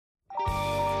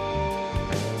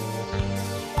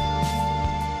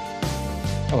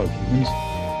Hello humans,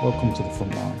 welcome to The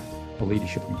Frontline, a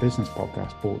leadership and business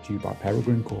podcast brought to you by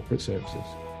Peregrine Corporate Services,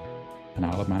 an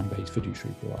Isle of Man-based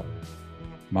fiduciary provider.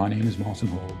 My name is Martin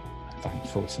Hall, and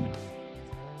thanks for listening.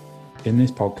 In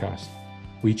this podcast,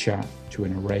 we chat to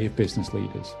an array of business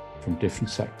leaders from different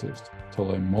sectors to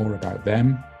learn more about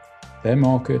them, their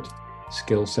market,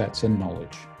 skill sets and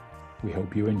knowledge. We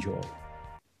hope you enjoy.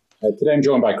 Today I'm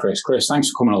joined by Chris. Chris, thanks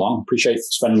for coming along. Appreciate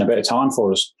spending a bit of time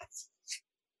for us.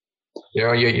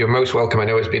 You're most welcome. I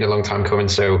know it's been a long time coming,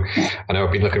 so I know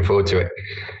I've been looking forward to it.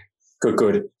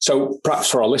 Good. So perhaps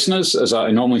for our listeners, as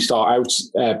I normally start out,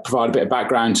 provide a bit of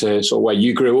background to sort of where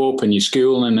you grew up and your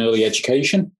school and early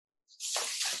education.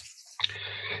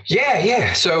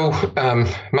 Yeah. So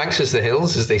Manx is the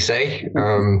hills, as they say.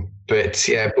 But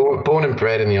yeah, born and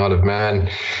bred in the Isle of Man,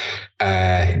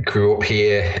 grew up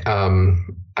here.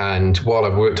 And while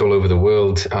I've worked all over the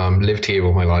world, lived here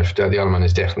all my life, the Isle of Man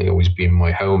has definitely always been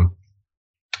my home.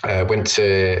 Went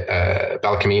to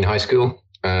Balcomine High School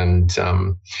and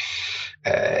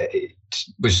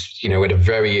was, at a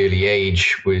very early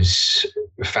age, was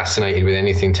fascinated with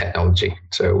anything technology.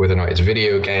 So whether or not it's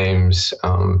video games,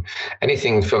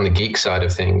 anything from the geek side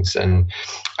of things. And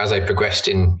as I progressed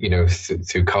in,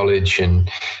 through college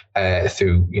and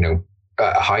through,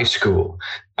 high school,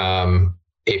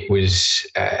 it was,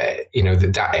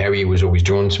 that area was always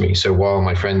drawn to me. So while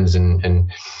my friends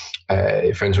and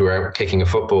friends were out kicking a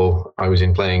football, I was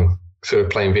in playing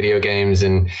video games,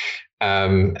 and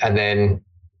then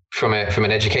from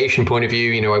an education point of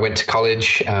view, I went to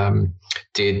college,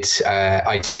 did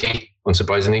IT.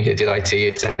 Unsurprisingly, I did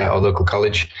IT at our local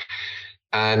college,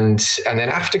 and then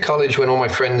after college, when all my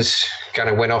friends kind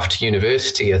of went off to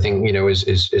university, I think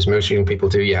as most young people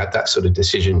do, you had that sort of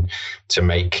decision to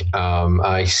make.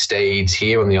 I stayed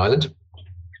here on the island,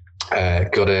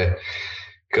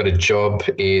 got a job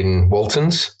in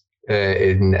Walton's,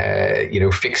 in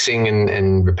fixing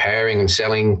and repairing and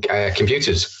selling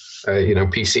computers,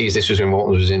 PCs. This was when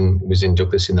Walton's was in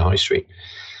Douglas in the High Street,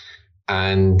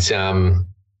 and and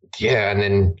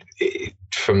then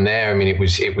from there, it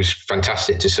was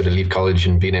fantastic to sort of leave college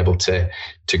and being able to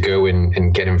go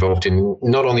and get involved in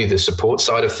not only the support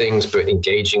side of things, but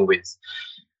engaging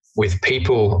with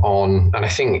people on, and I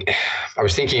think I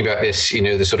was thinking about this,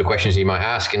 the sort of questions you might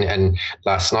ask and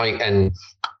last night. And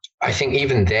I think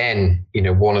even then,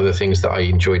 one of the things that I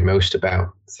enjoyed most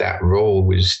about that role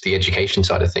was the education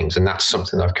side of things. And that's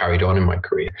something that I've carried on in my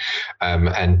career.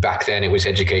 And back then it was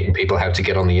educating people how to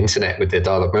get on the internet with their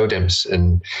dial-up modems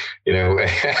and,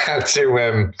 how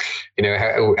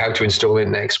to install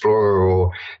Internet Explorer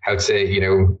or how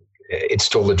to,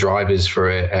 install the drivers for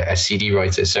a CD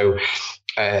writer. So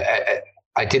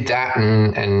I did that,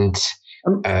 and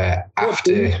after, what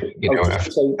do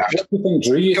you think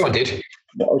drew you? Go on, did.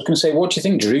 I was going to say, what do you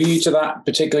think drew you to that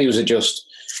particularly? Was it was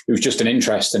just an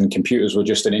interest, and computers were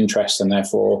just an interest, and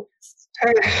therefore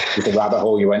the rabbit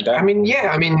hole you went down?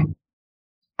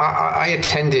 I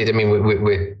attended.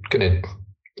 We're going to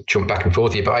jump back and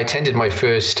forth here, but I attended my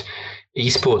first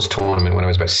esports tournament when I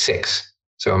was about 6.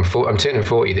 So I'm turning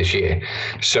 40 this year.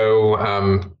 So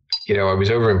I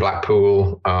was over in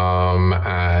Blackpool,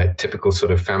 typical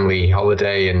sort of family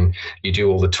holiday, and you do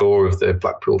all the tour of the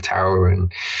Blackpool Tower,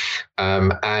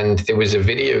 and there was a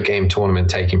video game tournament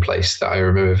taking place that I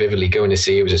remember vividly going to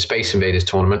see. It was a Space Invaders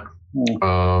tournament.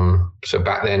 So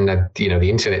back then, the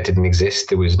internet didn't exist.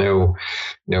 There was no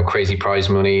crazy prize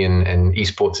money, and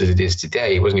esports as it is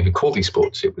today, it wasn't even called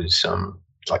esports. It was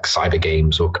like cyber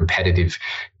games or competitive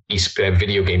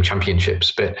video game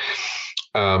championships. But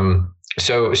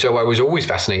So I was always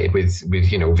fascinated with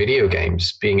video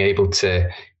games, being able to,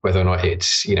 whether or not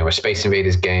it's a Space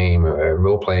Invaders game, or a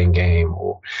role playing game,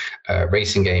 or a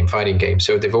racing game, fighting game.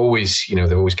 So they've always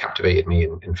captivated me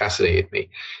and fascinated me,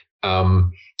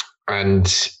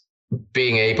 and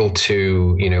being able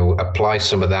to apply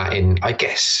some of that in, I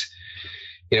guess,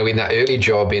 in that early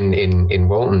job in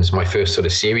Walton's, my first sort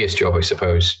of serious job, I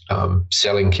suppose,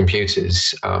 selling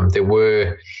computers.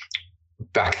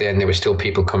 Back then, there were still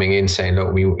people coming in saying,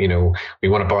 look, we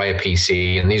want to buy a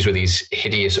PC. And these were these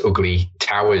hideous, ugly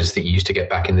towers that you used to get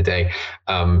back in the day.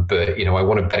 But I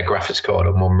want a better graphics card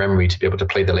or more memory to be able to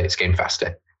play the latest game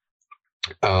faster.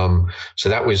 So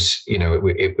that was,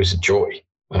 it was a joy.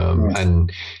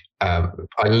 And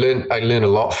I learned a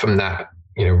lot from that,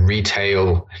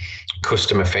 retail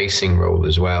customer facing role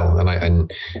as well.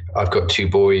 And I've got 2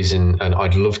 boys, and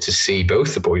I'd love to see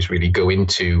both the boys really go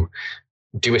into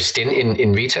do a stint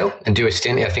in retail and do a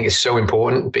stint. I think it's so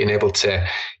important being able to,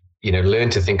 learn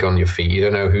to think on your feet. You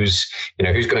don't know who's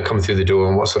going to come through the door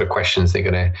and what sort of questions they're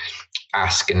going to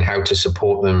ask and how to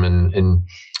support them. And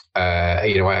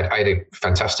I had a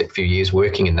fantastic few years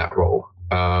working in that role.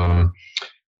 And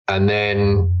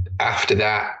then after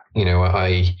that,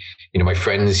 my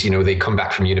friends, they come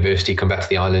back from university, come back to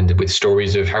the island with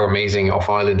stories of how amazing off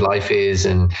island life is.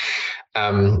 And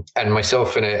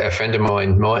myself and a friend of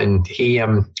mine, Martin,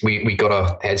 we got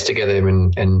our heads together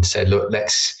and said, look,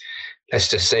 let's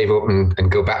just save up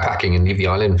and go backpacking and leave the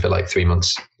island for like 3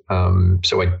 months.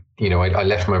 So I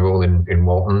left my role in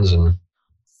Waltons and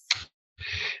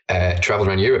traveled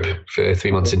around Europe for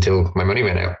 3 months until my money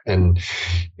ran out. And,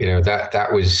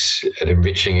 that was an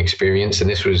enriching experience. And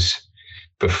this was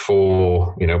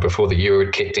before the Euro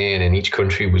had kicked in, and each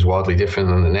country was wildly different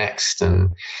than the next.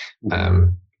 And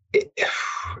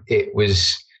it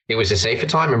was a safer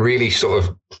time. And really sort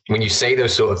of, when you say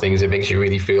those sort of things, it makes you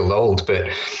really feel old. But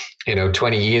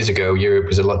 20 years ago, Europe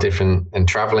was a lot different, and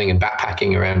traveling and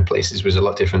backpacking around places was a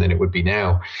lot different than it would be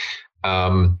now.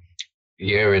 And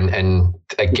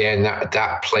again,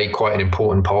 that played quite an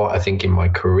important part, I think, in my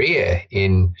career,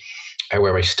 in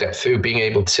where I stepped through, being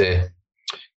able to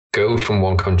go from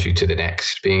one country to the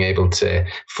next, being able to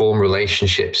form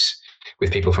relationships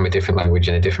with people from a different language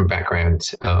and a different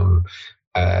background.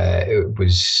 It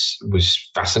was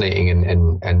fascinating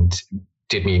and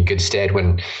did me in good stead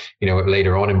when,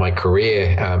 later on in my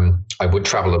career, I would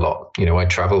travel a lot.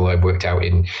 I worked out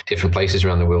in different places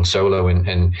around the world solo,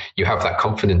 and you have that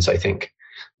confidence, I think,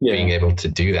 being able to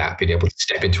do that, being able to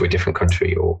step into a different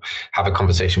country or have a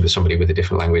conversation with somebody with a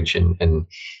different language. So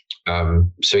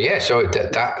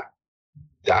that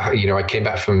I came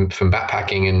back from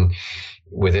backpacking and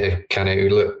with a kind of,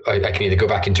 look, I can either go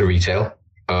back into retail,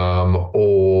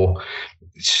 or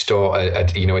start a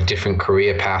different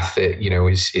career path that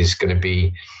is going to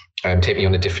be take me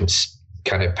on a different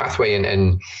kind of pathway.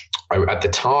 And at the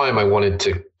time, I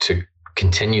wanted to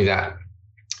continue that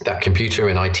computer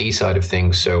and IT side of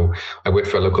things. So I worked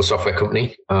for a local software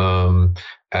company and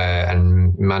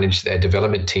managed their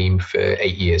development team for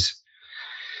 8 years.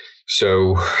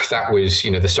 So that was,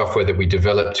 the software that we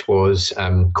developed was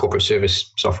corporate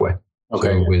service software.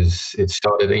 Okay.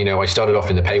 So I started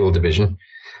off in the payroll division,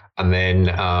 and then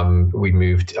I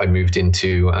moved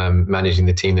into managing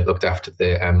the team that looked after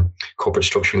the corporate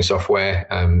structuring software,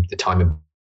 the time and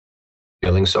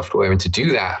billing software. And to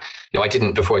do that,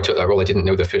 before I took that role, I didn't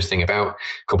know the first thing about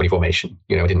company formation.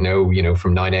 I didn't know,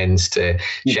 from 9Ns to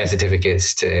share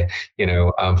certificates to,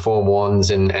 Form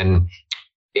 1s, and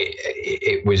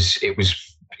it was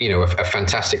a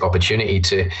fantastic opportunity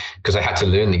because I had to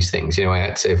learn these things. I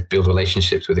had to build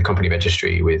relationships with the company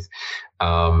registry, with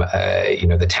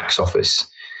the tax office,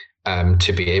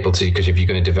 to be able to, because if you're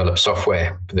going to develop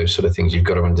software, those sort of things, you've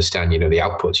got to understand, the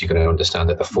outputs. You've got to understand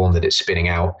that the form that it's spinning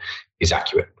out is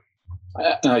accurate.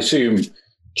 And I assume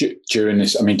during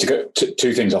this, to go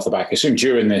two things off the back, I assume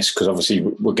during this, because obviously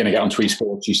we're going to get onto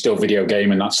esports, you still video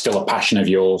game, and that's still a passion of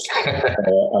yours. I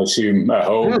assume at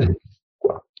home.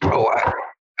 Oh,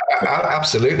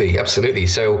 absolutely.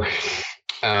 So,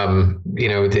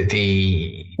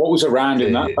 the what was around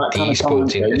in that kind of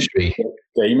esports industry,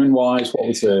 gaming wise? What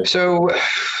was the? So,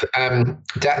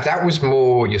 that was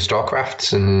more your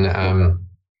StarCrafts and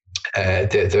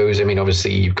those.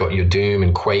 Obviously you've got your Doom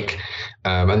and Quake,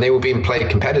 and they were being played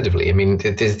competitively.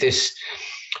 There's this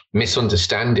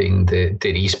misunderstanding that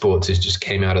esports has just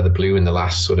came out of the blue in the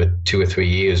last sort of 2 or 3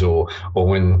 years, or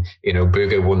when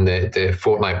Burger won the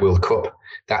Fortnite World Cup.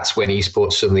 That's when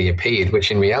esports suddenly appeared,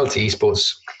 which in reality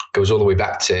esports goes all the way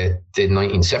back to the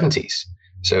 1970s.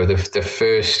 So the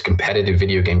first competitive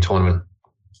video game tournament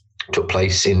took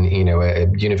place in a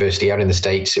university out in the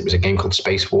States. It was a game called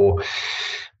Space War.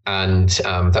 And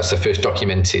that's the first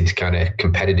documented kind of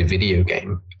competitive video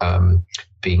game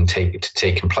being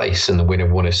taken place, and the winner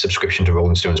won a subscription to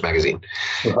Rolling Stones magazine.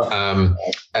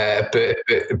 But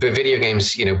video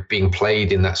games, being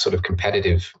played in that sort of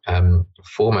competitive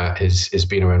format has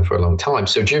been around for a long time.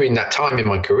 So during that time in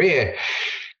my career,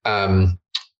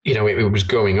 it was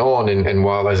going on, and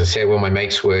while, as I said, my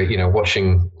mates were,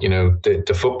 watching,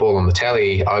 the football on the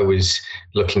telly, I was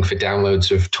looking for downloads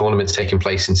of tournaments taking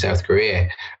place in South Korea,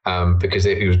 because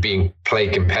it was being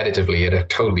played competitively at a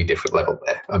totally different level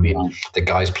there. The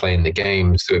guys playing the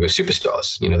games, they were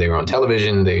superstars. They were on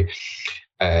television. There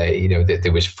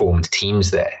was formed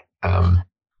teams there. Were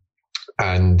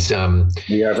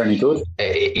you ever any good?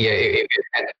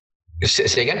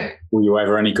 Say again? Were you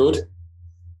ever any good?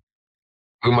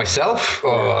 With myself,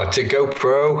 to go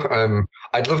pro,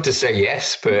 I'd love to say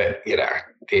yes, but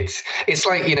it's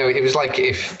like, it was like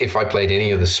if I played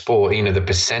any other sport, the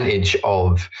percentage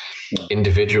of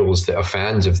individuals that are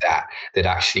fans of that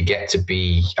actually get to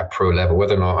be at pro level,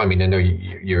 whether or not, I know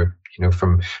you're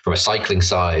from a cycling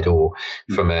side or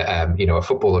from a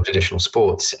football or traditional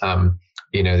sports,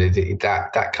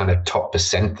 that kind of top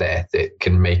percent there that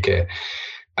can make a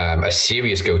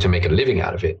serious go to make a living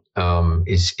out of it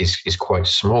is quite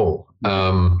small.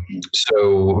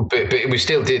 So, but it was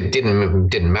still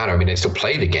didn't matter. I still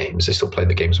play the games. I still played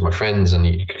the games with my friends, and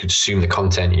you could consume the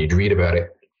content and you'd read about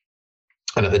it.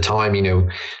 And at the time,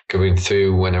 going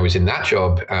through when I was in that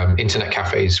job, internet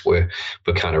cafes were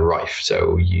kind of rife.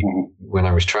 So when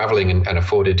I was traveling and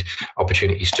afforded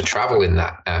opportunities to travel in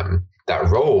that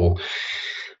role,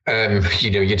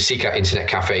 you'd seek out internet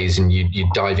cafes and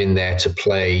you'd dive in there to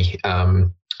play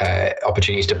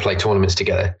opportunities to play tournaments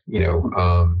together,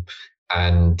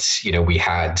 and we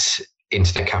had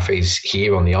internet cafes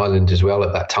here on the island as well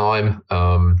at that time.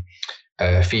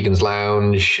 Fegan's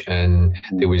Lounge, and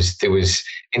there was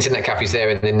internet cafes there,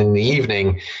 and then in the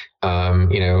evening,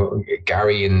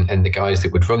 Gary and the guys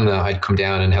that would run that, I'd come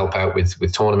down and help out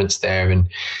with tournaments there. And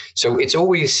so it's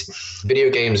always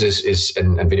video games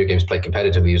and video games played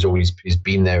competitively has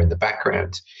been there in the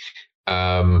background.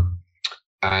 And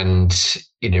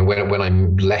when I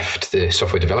left the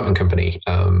software development company,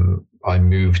 I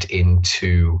moved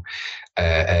into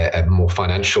a more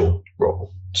financial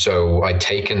role. So I'd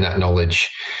taken that knowledge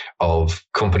of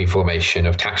company formation,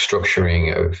 of tax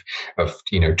structuring, of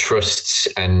trusts,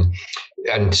 and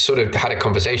sort of had a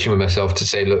conversation with myself to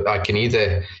say, look, I can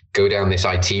either go down this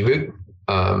IT route,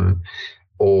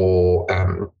 or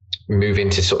move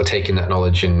into sort of taking that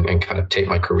knowledge and kind of take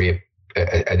my career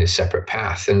at a separate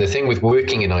path. And the thing with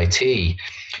working in IT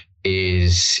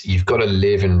is you've got to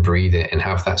live and breathe it and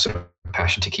have that sort of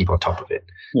passion to keep on top of it.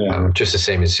 Just the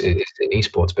same as in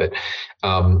esports. But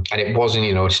and it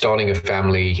wasn't, starting a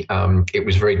family, it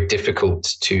was very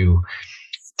difficult to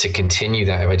continue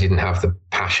that if I didn't have the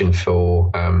passion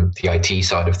for the IT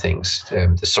side of things,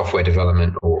 the software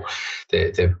development or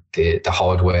the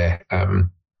hardware.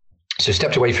 So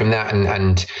stepped away from that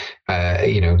and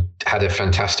had a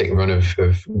fantastic run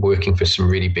of working for some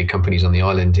really big companies on the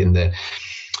island in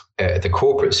the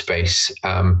corporate space,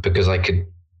 because I could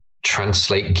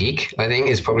translate geek, I think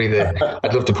is probably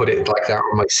I'd love to put it like that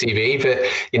on my CV, but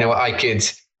I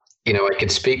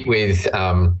could speak with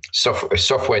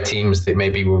software teams that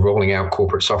maybe were rolling out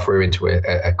corporate software into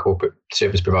a corporate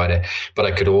service provider, but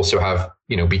I could also have,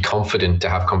 be confident to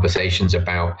have conversations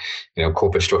about,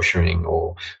 corporate structuring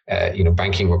or,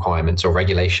 banking requirements or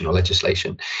regulation or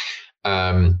legislation.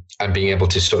 And being able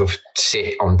to sort of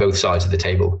sit on both sides of the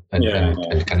table and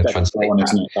kind of translate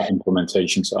that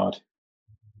implementation side.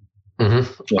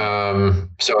 Mm-hmm. Yeah.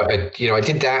 So I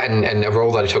did that, and a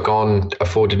role that I took on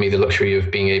afforded me the luxury of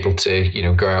being able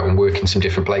to, go out and work in some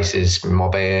different places,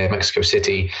 Marbella, Mexico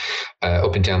City,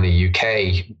 up and down the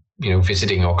UK,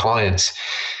 visiting our clients.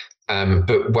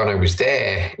 But when I was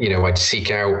there, I'd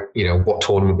seek out, what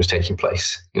tournament was taking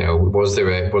place. Was there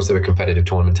a competitive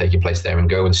tournament taking place there, and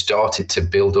go and started to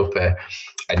build up a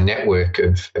network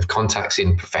of contacts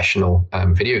in professional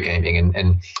video gaming.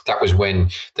 And that was when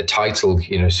the title,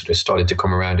 sort of started to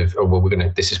come around of,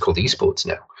 this is called esports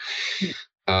now.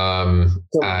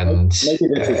 Maybe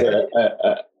this is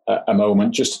a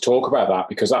moment just to talk about that,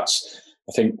 because that's,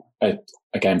 I think,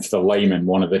 again, for the layman,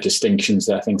 one of the distinctions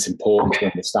that I think is important to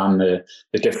understand the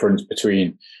difference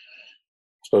between,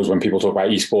 I suppose, when people talk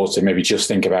about esports, they maybe just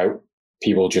think about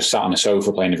people just sat on a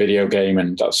sofa playing a video game,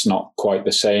 and that's not quite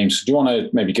the same. So do you want to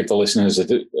maybe give the listeners,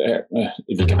 if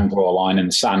you can, draw a line in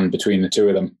the sand between the two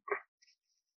of them?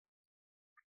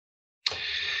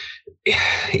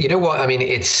 You know what?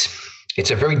 It's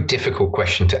a very difficult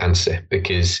question to answer,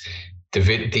 because the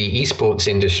esports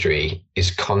industry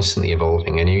is constantly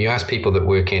evolving. And if you ask people that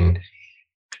work in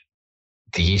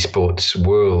the esports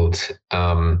world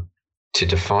to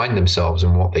define themselves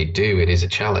and what they do, it is a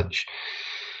challenge.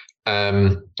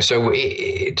 So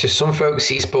to some folks,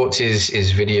 esports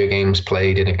is video games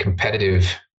played in a competitive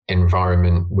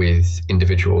environment with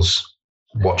individuals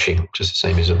watching, just the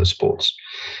same as other sports.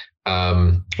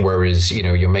 Whereas,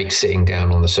 your mate sitting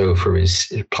down on the sofa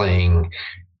is playing,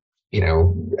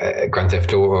 Grand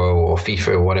Theft Auto or FIFA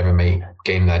or whatever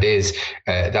game that is.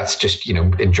 That's just,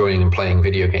 enjoying and playing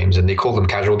video games, and they call them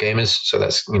casual gamers. So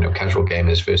that's, casual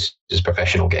gamers versus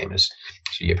professional gamers.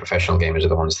 So your professional gamers are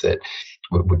the ones that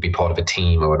would be part of a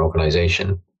team or an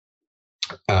organization.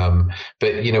 But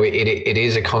it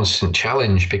is a constant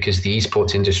challenge, because the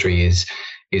esports industry is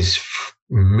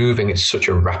moving at such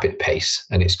a rapid pace,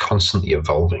 and it's constantly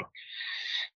evolving.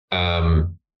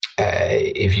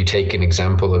 if you take an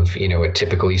example of, a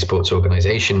typical esports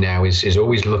organization now is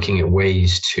always looking at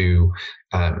ways to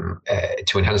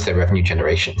enhance their revenue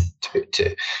generation,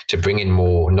 to bring in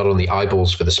more, not only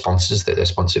eyeballs for the sponsors that they're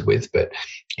sponsored with, but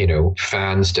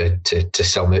fans to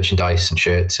sell merchandise and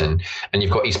shirts, and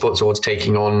you've got esports awards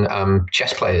taking on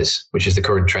chess players, which is the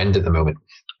current trend at the moment.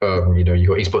 You've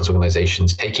got esports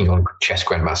organizations taking on chess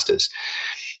grandmasters.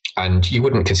 And you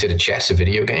wouldn't consider chess a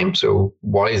video game, so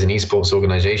why is an esports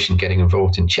organization getting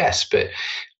involved in chess? But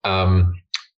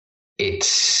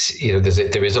it's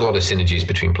there is a lot of synergies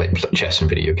between chess and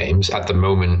video games at the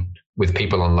moment. With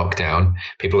people on lockdown,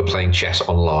 people are playing chess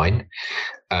online,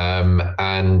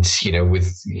 and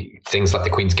with things like the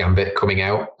Queen's Gambit coming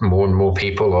out, more and more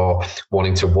people are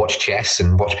wanting to watch chess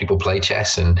and watch people play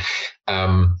chess, and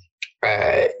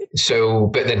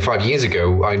but then 5 years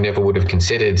ago, I never would have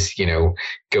considered,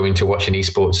 going to watch an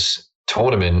esports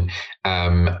tournament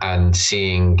and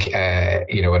seeing,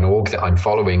 an org that I'm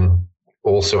following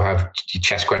also have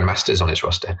chess grandmasters on its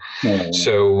roster. Mm.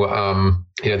 So,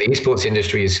 the esports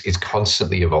industry is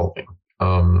constantly evolving,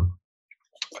 but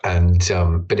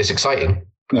it's exciting.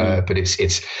 But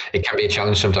it can be a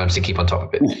challenge sometimes to keep on top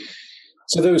of it.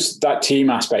 So that team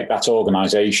aspect, that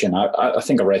organisation. I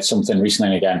think I read something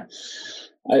recently again.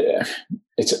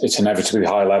 It's inevitably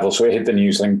high level. So it hit the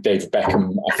news. I think David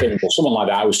Beckham, I think, or someone like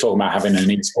that, was talking about having an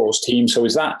esports team. So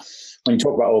is that, when you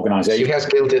talk about organisation? He has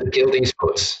Guild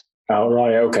Esports. Oh,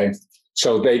 right. Okay.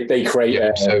 So they create.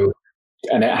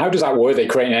 And how does that work? They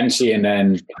create an entity and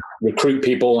then recruit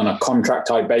people on a contract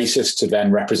type basis to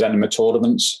then represent them at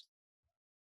tournaments.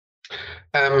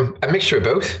 A mixture of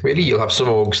both, really. You'll have some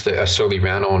orgs that are solely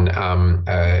ran on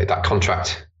that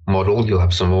contract model. You'll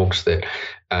have some orgs that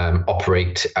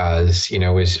operate as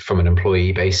from an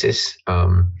employee basis.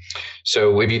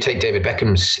 So if you take David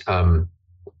Beckham's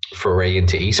foray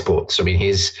into esports, I mean,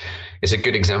 his is a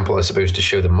good example, I suppose, to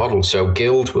show the model. So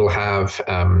Guild will have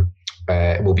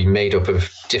will be made up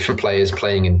of different players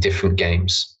playing in different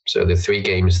games. So the 3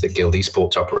 games that Guild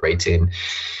Esports operate in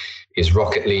is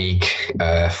Rocket League,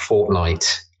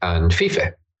 Fortnite, and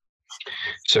FIFA.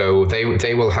 So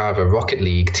they will have a Rocket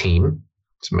League team.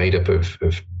 It's made up of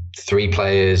 3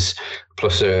 players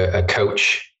plus a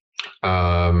coach.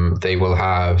 They will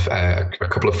have a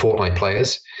couple of Fortnite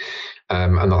players,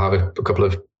 and they'll have a couple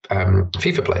of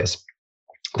FIFA players.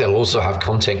 They'll also have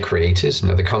content creators.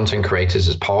 Now, the content creators,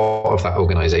 as part of that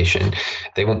organization,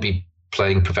 they won't be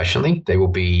playing professionally. They will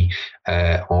be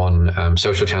on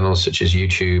social channels such as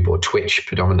YouTube or Twitch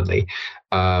predominantly,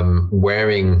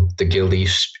 wearing the Guild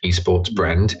Esports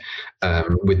brand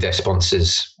with their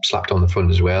sponsors slapped on the front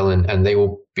as well. And they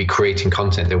will be creating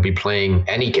content. They'll be playing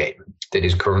any game that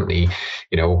is currently,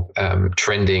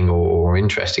 trending or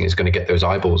interesting, is going to get those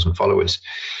eyeballs and followers.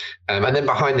 And then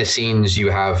behind the scenes,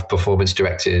 you have performance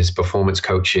directors, performance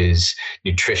coaches,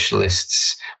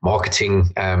 nutritionalists, marketing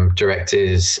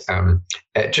directors,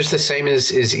 just the same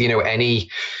as any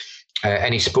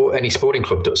sporting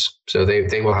club does. So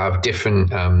they will have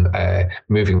different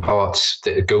moving parts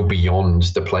that go beyond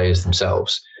the players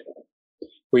themselves.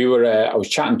 I was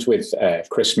chatting with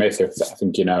Chris Smith, I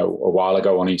think, a while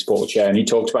ago on Esports, and he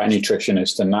talked about a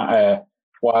nutritionist, and that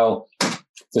while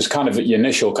there's kind of the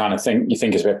initial kind of thing you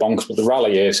think is a bit bonkers, but the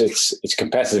reality is it's a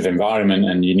competitive environment,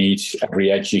 and you need every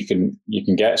edge you can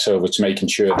get. So it's making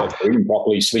sure that they're eating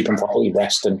properly, sleeping properly,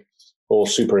 resting, all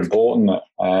super important.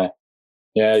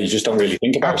 You just don't really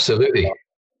think about. Absolutely.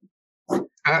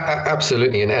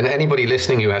 Absolutely. And anybody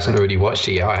listening who hasn't already watched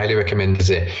it yet, I highly recommend.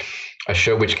 There's a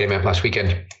show which came out last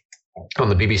weekend on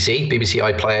the BBC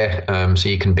iPlayer, so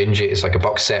you can binge it. It's like a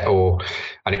box set,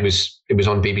 and it was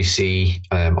on BBC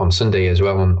on Sunday as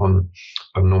well on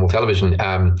normal television,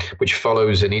 which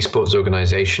follows an esports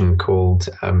organization called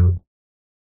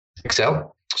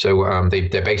Excel. So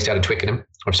they're based out of Twickenham.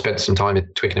 I've spent some time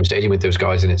at Twickenham Stadium with those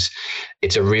guys, and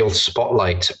it's a real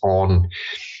spotlight on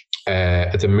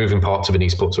the moving parts of an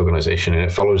esports organization, and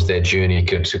it follows their journey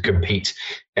to compete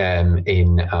in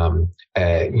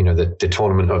the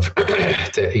tournament of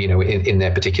in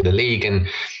their particular league, and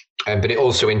but it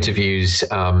also interviews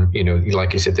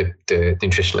like you said, the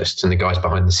nutritionalists and the guys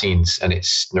behind the scenes, and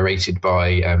it's narrated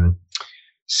by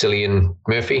Cillian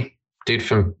Murphy, dude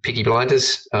from Peaky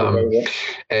Blinders.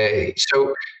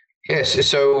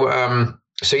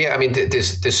 So yeah, I mean,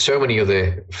 there's so many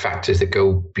other factors that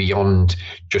go beyond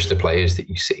just the players that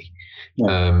you see.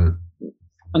 Yeah.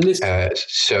 And this, I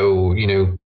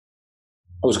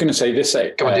was going to say this.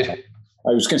 Come on, dude.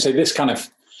 I was going to say this kind of,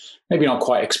 maybe not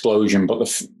quite explosion, but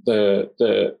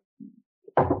the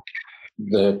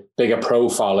bigger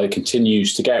profile it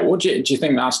continues to get. What do you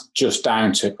think that's just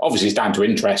down to? Obviously, it's down to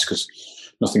interest, because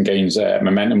nothing gains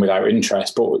momentum without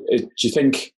interest. But do you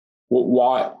think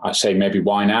why? I say maybe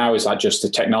why now? Is that just the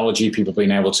technology, people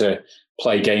being able to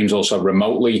play games also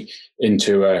remotely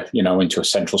into a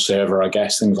central server, I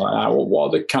guess, things like that? What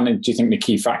are the do you think the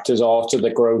key factors are to the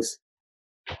growth?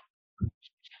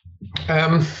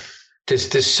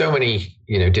 There's so many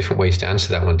different ways to answer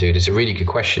that one, dude. It's a really good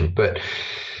question, but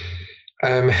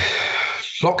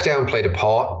lockdown played a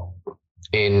part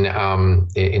in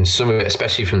some of it,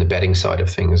 especially from the betting side of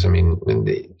things. I mean,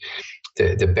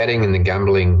 the betting and the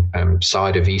gambling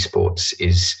side of esports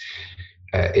is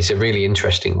it's a really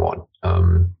interesting one,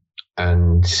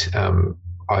 and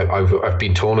I've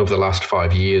been torn over the last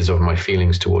 5 years of my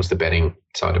feelings towards the betting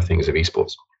side of things of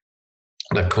esports.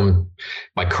 And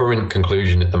my current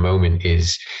conclusion at the moment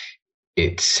is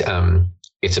it's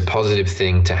a positive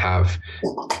thing to have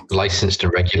licensed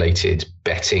and regulated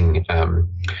betting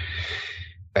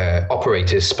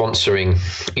operators sponsoring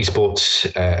esports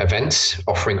events,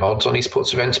 offering odds on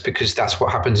esports events, because that's what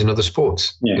happens in other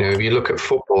sports. If you look at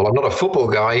football, I'm not a football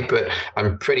guy, but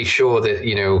I'm pretty sure that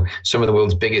some of the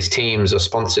world's biggest teams are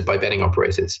sponsored by betting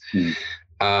operators.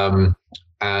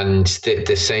 And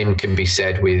the same can be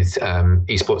said with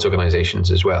esports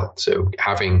organizations as well. So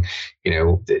having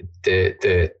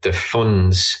the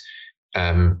funds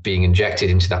being injected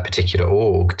into that particular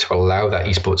org to allow that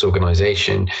esports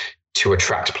organization to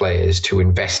attract players, to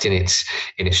invest in its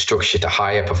structure, to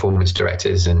hire performance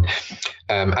directors, and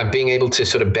being able to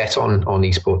sort of bet on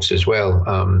esports as well.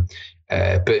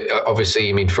 But obviously,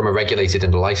 I mean, from a regulated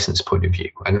and licensed point of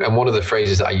view, and one of the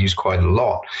phrases that I use quite a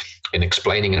lot in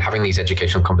explaining and having these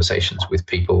educational conversations with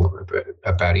people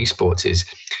about esports is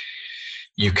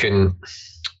you can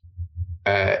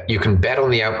bet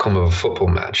on the outcome of a football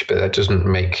match, but that doesn't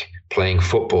make playing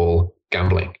football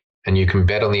gambling. And you can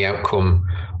bet on the outcome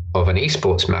of an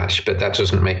esports match, but that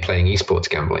doesn't make playing esports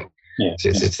gambling.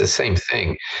 It's the same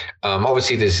thing.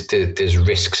 Obviously, there's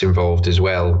risks involved as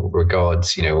well,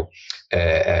 regards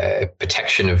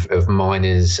protection of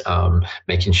minors,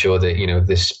 making sure that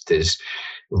there's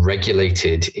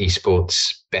regulated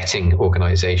esports betting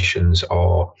organizations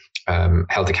are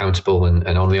held accountable.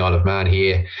 And on the Isle of Man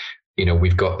here,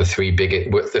 we've got the three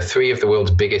of the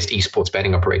world's biggest esports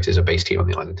betting operators are based here on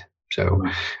the island. So,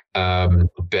 and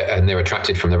they're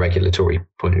attracted from the regulatory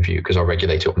point of view because our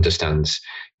regulator understands,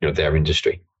 their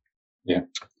industry. Yeah.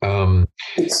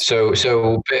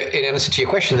 So in answer to your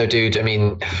question though, dude, I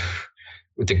mean,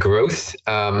 with the growth,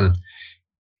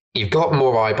 you've got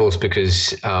more eyeballs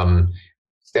because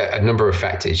a number of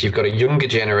factors. You've got a younger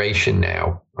generation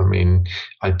now. I mean,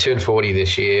 I turned 40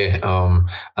 this year, and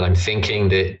I'm thinking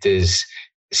that there's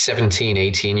 17,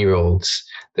 18-year-olds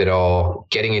that are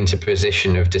getting into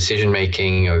position of decision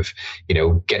making, of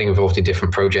getting involved in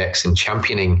different projects and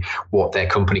championing what their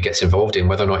company gets involved in,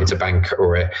 whether or not it's a bank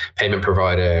or a payment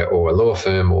provider or a law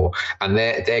firm, and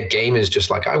they're gamers just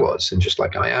like I was and just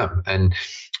like I am. And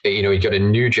you've got a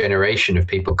new generation of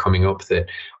people coming up that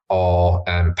are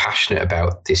passionate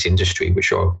about this industry,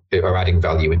 which are adding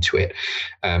value into it,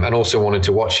 and also wanted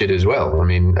to watch it as well. I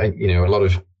mean, a lot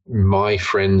of my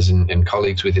friends and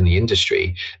colleagues within the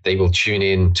industry, they will tune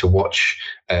in to watch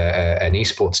an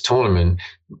esports tournament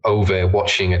over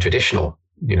watching a traditional,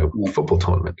 football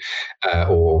tournament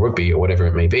or rugby or whatever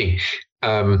it may be.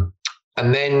 And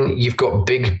then you've got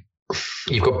big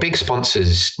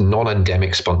sponsors,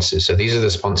 non-endemic sponsors. So these are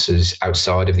the sponsors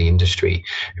outside of the industry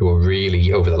who are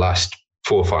really, over the last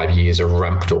 4 or 5 years, have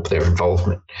ramped up their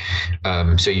involvement.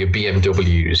 So your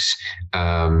BMWs,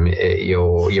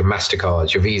 your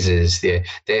MasterCards, your Visas,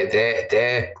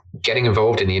 they're getting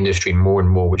involved in the industry more and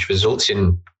more, which results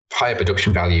in higher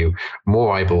production value,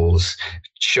 more eyeballs,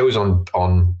 shows on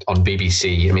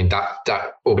BBC. I mean,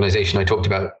 that organization I talked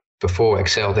about before,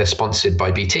 Excel, they're sponsored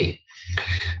by BT.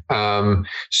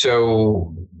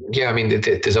 So yeah, I mean,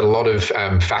 there's a lot of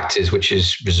factors which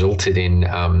has resulted in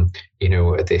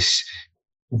this,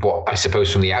 what I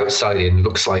suppose from the outside in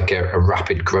looks like a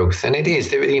rapid growth, and it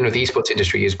is. The esports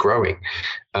industry is growing.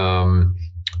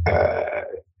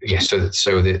 It's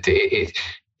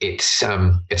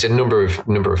a number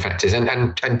of factors,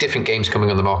 and different games coming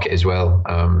on the market as well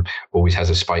always has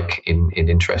a spike in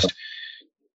interest.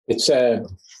 It's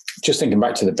just thinking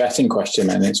back to the betting question,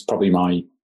 and it's probably my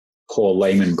poor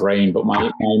layman brain, but my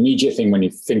immediate thing when you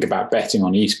think about betting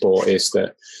on esport is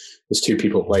that there's two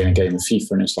people playing a game of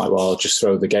FIFA, and it's like, well, I'll just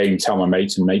throw the game, tell my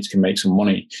mates, and mates can make some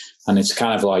money. And it's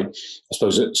kind of like, I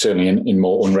suppose, certainly in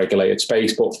more unregulated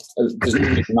space, but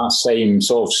that same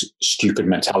sort of stupid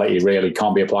mentality really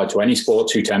can't be applied to any sport.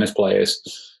 Two tennis players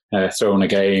throwing a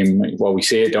game. Well, we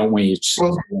see it, don't we? It's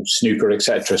snooker,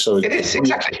 etc. So it is,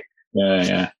 exactly.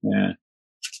 Yeah.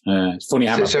 It's funny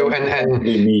how so and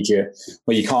the media.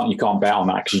 Well, you can't bet on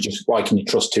that because why can you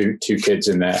trust two kids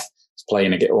in there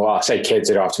playing a game? Well, I say kids,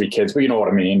 they don't have to be kids, but you know what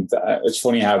I mean. It's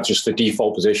funny how just the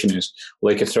default position is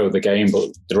they could throw the game, but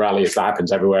the reality is that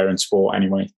happens everywhere in sport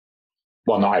anyway.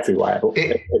 Well, not everywhere, but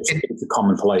it's a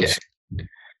common place. Yeah.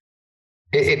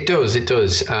 It does,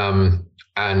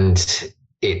 and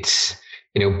it's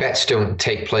bets don't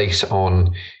take place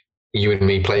on you and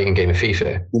me playing a game of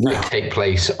FIFA. They take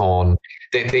place on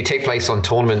they take place on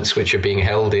tournaments which are being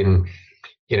held in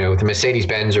the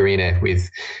Mercedes-Benz Arena with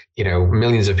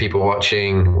millions of people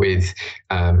watching, with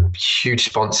huge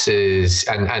sponsors,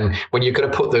 and when you're going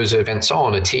to put those events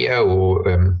on, a TO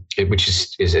or which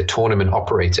is a tournament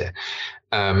operator,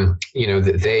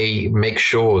 that they make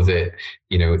sure that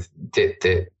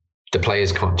that the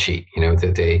players can't cheat,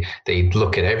 that they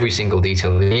look at every single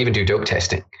detail. They even do dope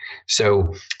testing,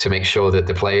 so to make sure that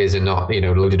the players are not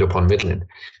loaded up on Midland.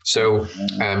 So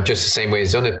just the same way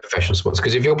as other professional sports,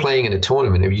 because if you're playing in a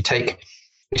tournament, if you take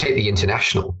the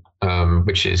international,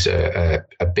 which is a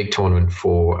big tournament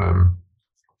for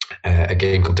a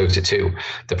game called Dota 2,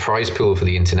 the prize pool for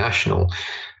the international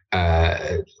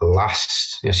a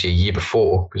year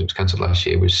before, because it was cancelled last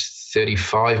year, was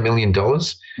 $35 million.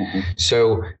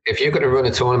 So if you're going to run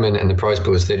a tournament and the prize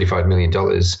pool is $35 million,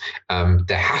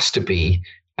 there has to be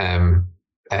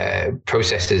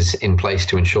processes in place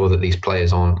to ensure that these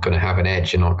players aren't going to have an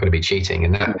edge and aren't going to be cheating.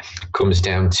 And that comes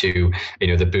down to,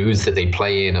 the booths that they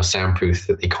play in are soundproof,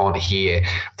 that they can't hear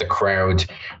the crowd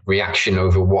reaction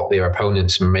over what their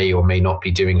opponents may or may not be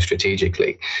doing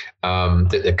strategically.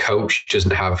 That the coach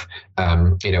doesn't have,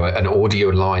 an audio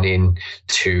line in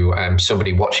to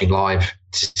somebody watching live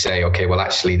to say, okay, well,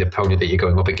 actually, the opponent that you're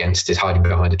going up against is hiding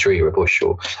behind a tree or a bush,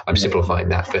 or I'm simplifying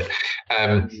that. But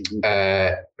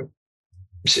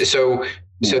So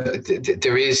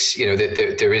there is,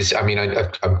 there is. I mean,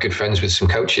 I'm good friends with some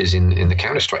coaches in the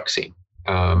Counter-Strike scene,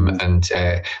 and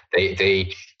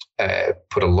they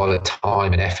put a lot of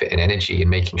time and effort and energy in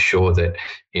making sure that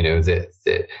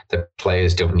that the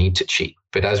players don't need to cheat.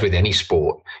 But as with any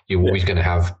sport, you're always going to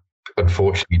have,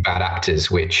 unfortunately, bad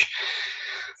actors which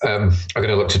are going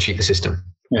to look to cheat the system.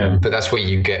 But that's where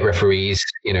you get referees.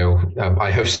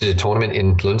 I hosted a tournament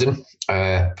in London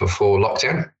before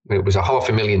lockdown. It was a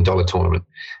 $500,000 tournament,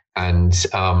 and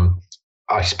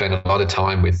I spent a lot of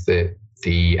time with the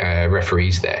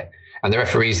referees there. And the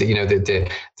referees that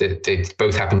they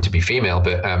both happen to be female,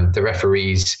 but the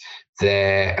referees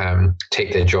there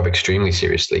take their job extremely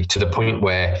seriously, to the point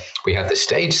where we had the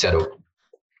stage set up.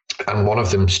 And one of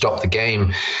them stopped the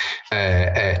game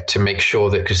to make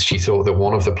sure that, because she thought that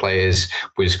one of the players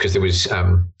was, because there was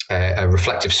a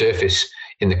reflective surface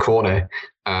in the corner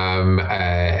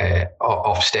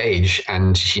off stage,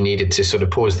 and she needed to sort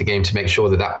of pause the game to make sure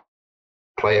that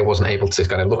player wasn't able to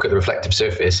kind of look at the reflective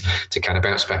surface to kind of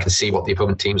bounce back and see what the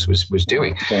opponent teams was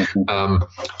doing.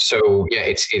 So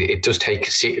yeah, it does take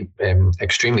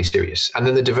extremely serious. And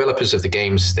then the developers of the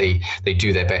games, they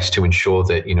do their best to ensure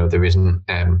that there isn't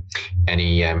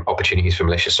any opportunities for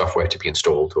malicious software to be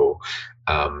installed, or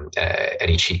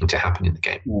any cheating to happen in the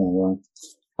game. Oh,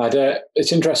 right.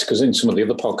 It's interesting because in some of the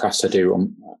other podcasts I do,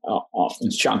 I'm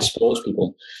chatting to sports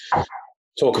people,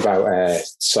 talk about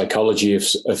psychology of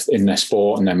in their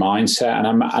sport and their mindset.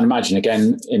 And I imagine,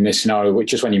 again, in this scenario,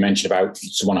 which is when you mentioned about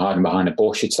someone hiding behind a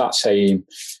bush, it's that same,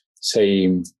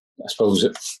 I suppose,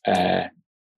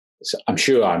 I'm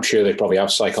sure they probably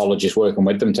have psychologists working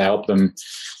with them to help them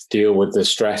deal with the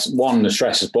stress. One, the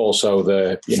stresses, but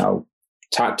also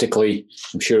tactically,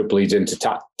 I'm sure it bleeds into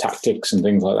tactics and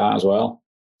things like that as well.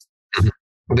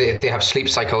 They have sleep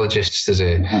psychologists. There's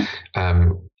a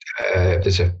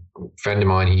friend of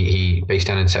mine, he based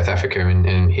down in South Africa,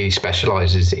 and he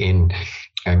specializes in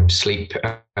sleep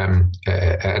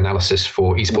analysis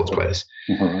for esports players.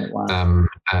 Wow.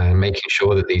 And making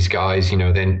sure that these guys,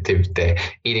 then they're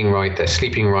eating right, they're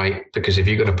sleeping right, because if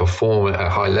you're going to perform at a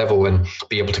high level and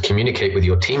be able to communicate with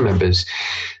your team members,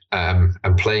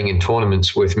 and playing in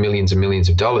tournaments worth millions and millions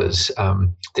of dollars,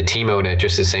 the team owner,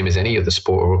 just the same as any other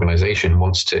sport or organization,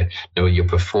 wants to know you're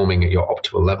performing at your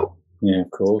optimal level. Yeah,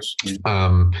 of course.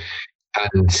 But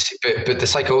the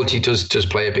psychology does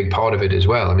play a big part of it as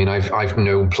well. I mean, I've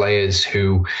known players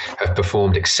who have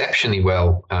performed exceptionally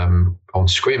well on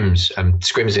scrims.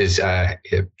 Scrims is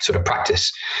sort of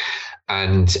practice,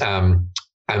 and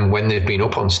when they've been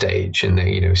up on stage and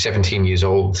they're 17 years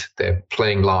old, they're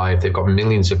playing live. They've got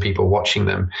millions of people watching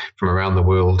them from around the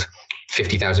world,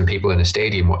 50,000 people in a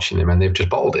stadium watching them, and they've just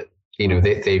bottled it.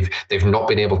 They've not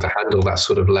been able to handle that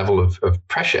sort of level of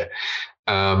pressure.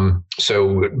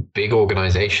 So big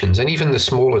organizations, and even the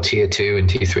smaller tier 2 and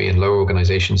tier 3 and lower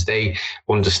organizations, they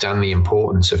understand the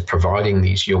importance of providing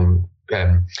these young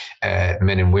men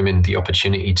and women the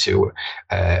opportunity to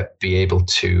be able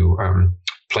to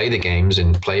play the games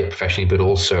and play it professionally, but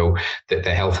also that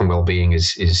their health and well-being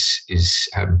is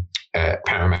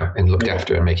paramount and looked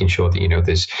after, and making sure that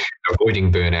there's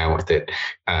avoiding burnout, that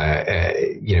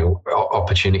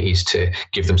opportunities to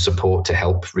give them support to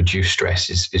help reduce stress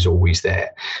is always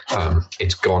there.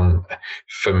 It's gone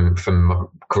from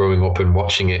growing up and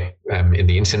watching it in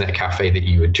the internet cafe, that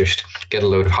you would just get a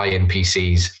load of high-end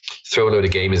PCs, throw a load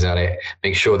of gamers at it,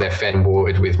 make sure they're fed and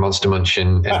watered with Monster Munch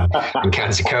and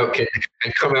cans of Coke, and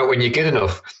come out when you're good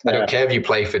enough. I don't care if you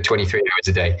play for 23 hours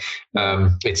a day.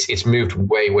 It's moved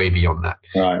way beyond that.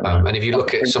 Right. And if you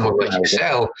look at someone like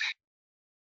Excel,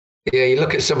 you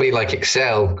look at somebody like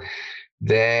Excel,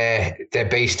 they're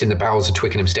based in the bowels of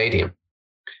Twickenham Stadium.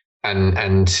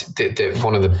 And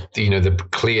one of the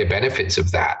clear benefits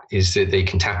of that is that they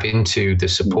can tap into the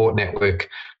support network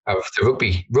of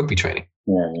the rugby training.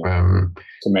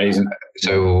 It's amazing.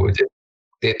 So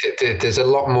there's a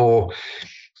lot more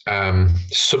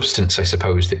substance, I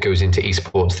suppose, that goes into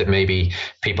esports that maybe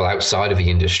people outside of the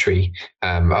industry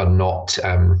are not,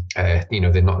 they're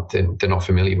not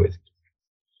familiar with.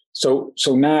 So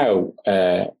now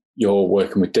you're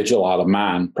working with Digital Isle of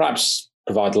Man. Perhaps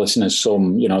provide listeners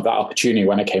some, that opportunity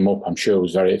when it came up, I'm sure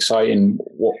was very exciting.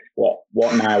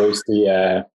 What now is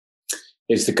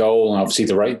the goal, and obviously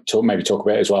maybe talk a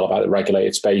bit as well about the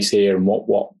regulated space here, and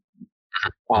what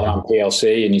Isle of Man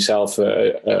PLC and yourself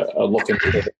are looking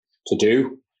to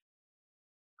do.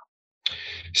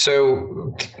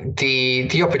 So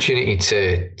the opportunity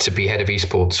to be head of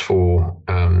esports for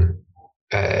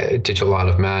Digital Isle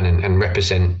of Man and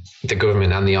represent the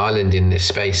government and the island in this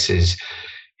space is,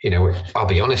 I'll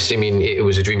be honest, it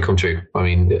was a dream come true.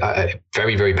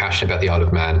 Very, very passionate about the Isle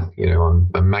of Man.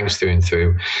 I'm Manx through and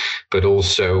through, but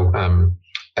also,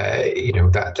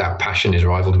 that passion is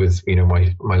rivaled with,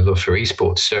 my love for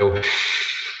esports. So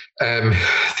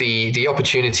the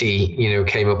opportunity,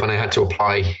 came up, and I had to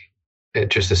apply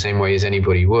just the same way as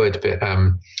anybody would. But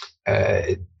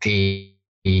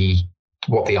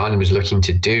what the island was looking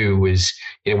to do was,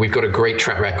 we've got a great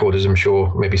track record, as I'm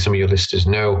sure maybe some of your listeners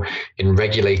know, in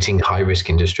regulating high risk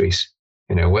industries.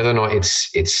 Whether or not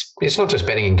it's not just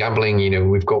betting and gambling.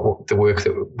 We've got the work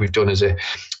that we've done as a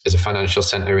financial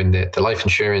center in the life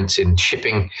insurance, in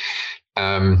shipping.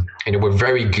 We're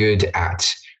very good at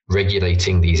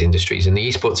regulating these industries, and the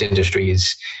esports industry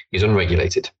is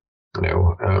unregulated.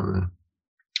 And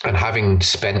having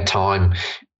spent time,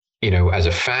 as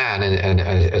a fan and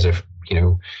as a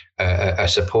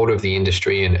supporter of the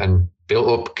industry, and built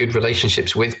up good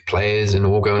relationships with players and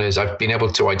org owners, I've been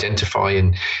able to identify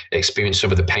and experience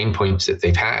some of the pain points that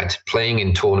they've had playing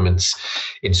in tournaments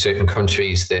in certain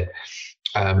countries that,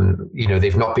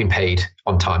 they've not been paid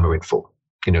on time or in full.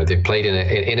 They've played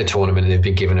in a tournament and they've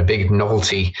been given a big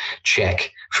novelty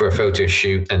check for a photo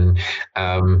shoot, and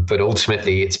but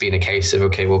ultimately it's been a case of,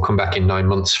 okay, we'll come back in 9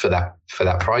 months for that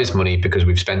prize money because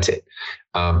we've spent it,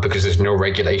 because there's no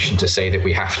regulation to say that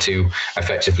we have to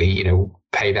effectively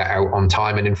pay that out on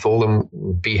time and in full and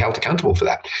be held accountable for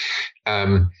that.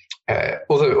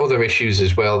 Other issues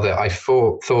as well that I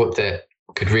thought that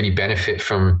could really benefit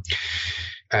from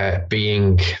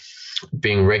being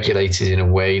regulated in a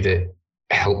way that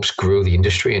helps grow the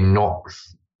industry and not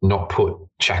put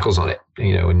shackles on it,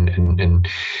 and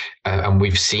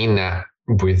we've seen that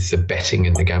with the betting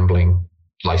and the gambling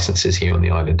licenses here on the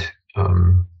island.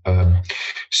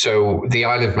 So the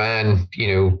Isle of Man,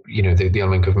 the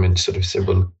island government sort of said,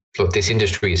 well, look, this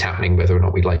industry is happening whether or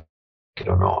not we like it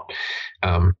or not.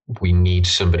 We need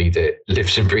somebody that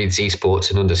lives and breathes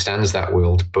esports and understands that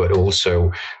world, but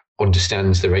also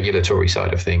understands the regulatory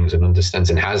side of things, and understands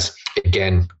and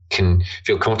can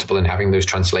feel comfortable in having those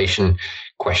translation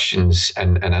questions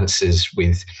and answers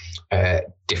with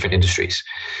different industries.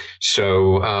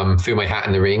 So threw my hat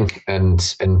in the ring,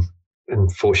 and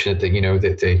fortunate that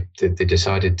that they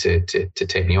decided to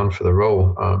take me on for the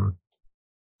role.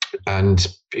 And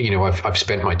I've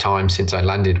spent my time since I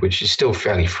landed, which is still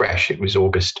fairly fresh. It was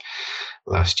August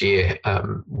last year.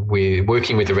 We're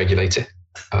working with the regulator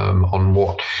on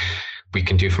what we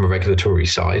can do from a regulatory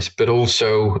side, but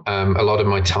also a lot of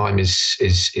my time is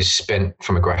spent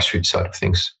from a grassroots side of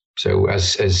things. So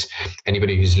as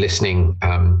anybody who's listening,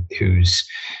 who's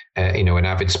an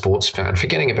avid sports fan,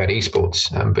 forgetting about esports,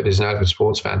 but as an avid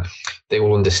sports fan, they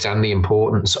will understand the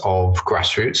importance of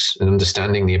grassroots and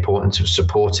understanding the importance of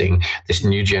supporting this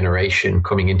new generation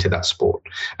coming into that sport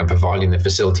and providing the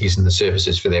facilities and the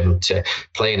services for them to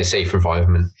play in a safe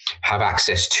environment, have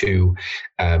access to,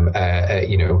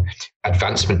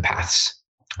 advancement paths,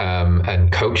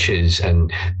 and coaches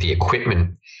and the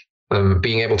equipment.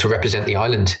 Being able to represent the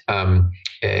island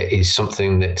is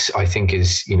something that I think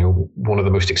is, one of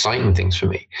the most exciting things for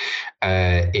me.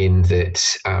 In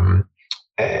that,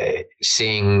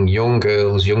 seeing young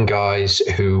girls, young guys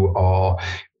who are,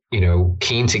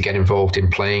 keen to get involved in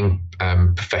playing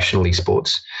professional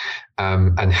esports,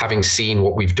 and having seen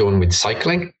what we've done with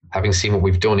cycling, having seen what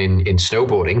we've done in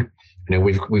snowboarding.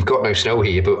 We've got no snow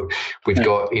here, but we've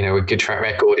got a good track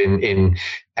record in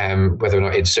whether or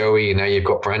not it's Zoe, and now you've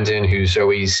got Brandon, who's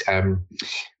Zoe's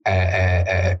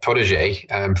protege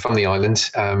from the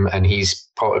island, and he's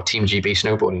part of Team GB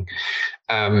snowboarding.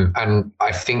 And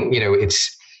I think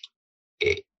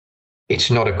it's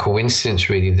not a coincidence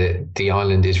really that the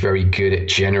island is very good at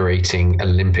generating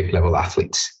Olympic level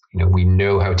athletes. We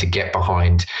know how to get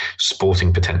behind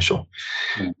sporting potential.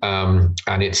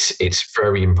 And it's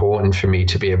very important for me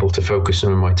to be able to focus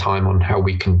some of my time on how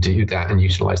we can do that and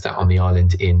utilize that on the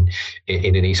island in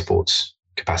an esports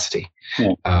capacity.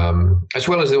 As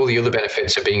well as all the other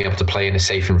benefits of being able to play in a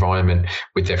safe environment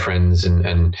with their friends. So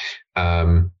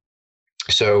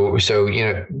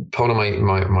part of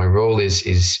my role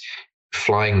is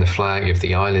flying the flag of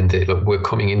the island that, look, we're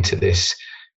coming into this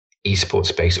esports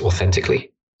space authentically.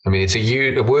 I mean, it's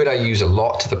a word I use a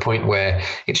lot, to the point where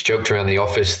it's joked around the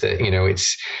office that,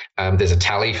 it's there's a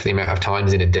tally for the amount of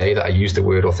times in a day that I use the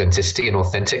word authenticity and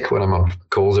authentic when I'm on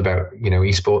calls about,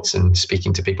 esports and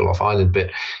speaking to people off island.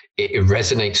 But it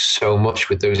resonates so much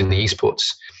with those in the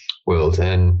esports world.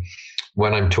 And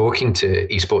when I'm talking to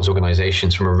esports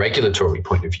organizations from a regulatory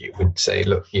point of view and say,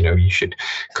 look, you should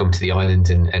come to the island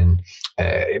and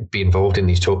be involved in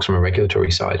these talks from a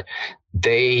regulatory side,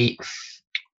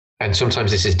 and sometimes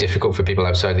this is difficult for people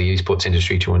outside the esports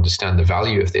industry to understand the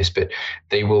value of this, but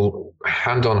they will,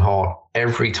 hand on heart,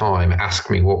 every time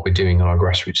ask me what we're doing in our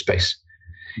grassroots space.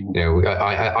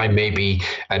 I may be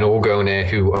an org owner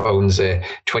who owns a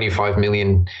 $25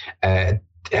 million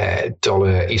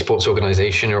esports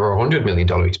organization or $100 million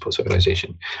esports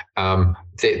organization.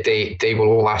 They will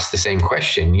all ask the same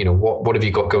question. What have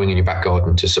you got going in your back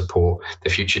garden to support the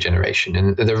future generation?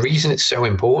 And the reason it's so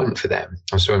important for them,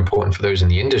 and so important for those in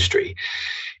the industry,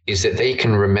 is that they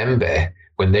can remember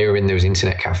when they were in those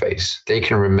internet cafes. They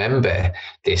can remember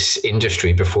this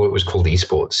industry before it was called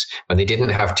esports, when they didn't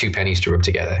have two pennies to rub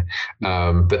together,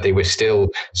 but they were still,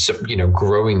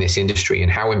 growing this industry,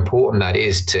 and how important that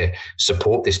is to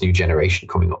support this new generation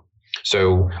coming up.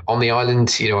 So on the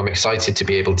island, I'm excited to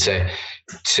be able to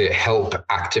help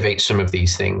activate some of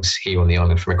these things here on the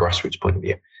island from a grassroots point of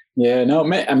view. Yeah, no,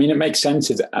 I mean, it makes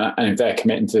sense. And if they're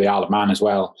committing to the Isle of Man as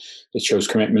well, it shows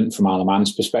commitment from Isle of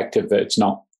Man's perspective, that it's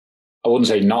not, I wouldn't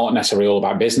say not necessarily all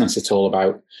about business. It's all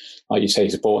about, like you say,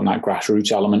 supporting that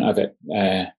grassroots element of it,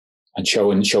 and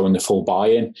showing the full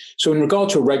buy-in. So in regard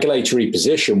to a regulatory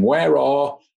position, where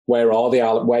do the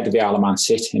Isle of Man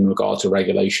sit in regard to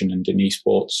regulation and in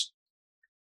esports?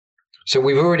 So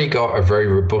we've already got a very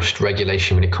robust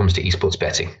regulation when it comes to esports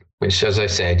betting, which, as I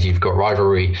said, you've got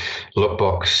Rivalry,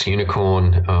 Lookbox,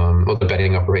 Unicorn, other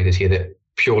betting operators here that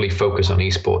purely focus on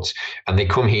esports, and they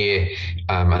come here,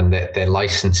 and their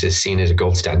license is seen as a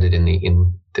gold standard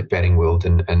in the betting world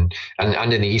and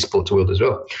in the esports world as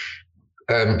well.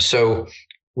 So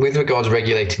with regards to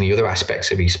regulating the other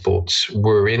aspects of esports,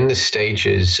 we're in the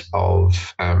stages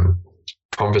of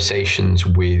conversations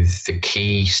with the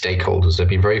key stakeholders. I've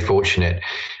been very fortunate,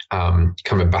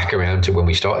 coming back around to when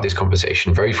we started this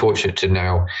conversation, very fortunate to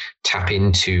now tap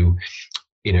into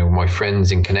my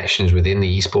friends and connections within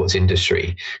the esports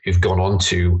industry who've gone on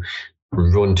to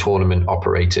run tournament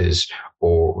operators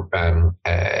or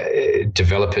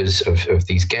developers of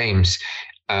these games,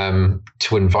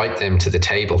 to invite them to the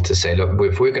table to say, look,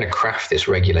 if we're going to craft this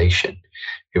regulation,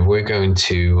 if we're going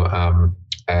to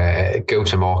go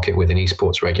to market with an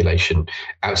esports regulation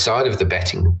outside of the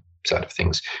betting side of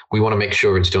things, we want to make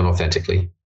sure it's done authentically.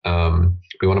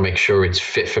 We want to make sure it's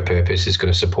fit for purpose, it's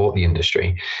going to support the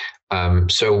industry.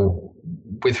 So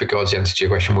with regards to answer to your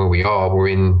question, where we are, we're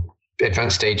in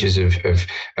advanced stages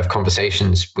of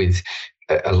conversations with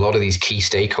a lot of these key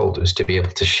stakeholders to be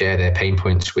able to share their pain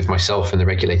points with myself and the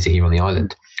regulator here on the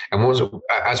island. And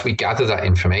as we gather that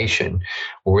information,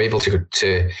 we're able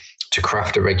to to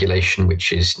craft a regulation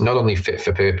which is not only fit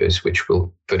for purpose,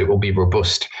 but it will be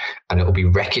robust, and it will be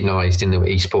recognized in the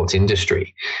esports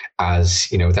industry as,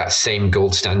 that same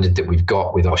gold standard that we've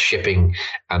got with our shipping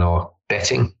and our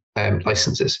betting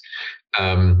licenses.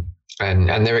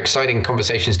 And they're exciting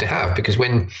conversations to have, because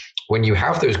when you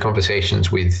have those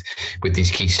conversations with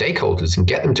these key stakeholders and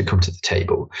get them to come to the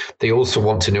table, they also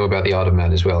want to know about the Isle of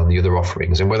Man as well and the other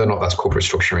offerings, and whether or not that's corporate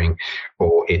structuring,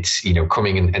 or it's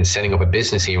coming and setting up a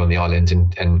business here on the island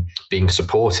and being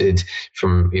supported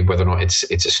from whether or not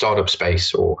it's a startup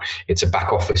space or it's a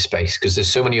back office space, because there's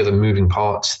so many other moving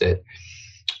parts that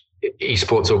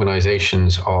esports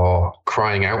organizations are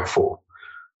crying out for.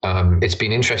 It's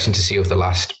been interesting to see over the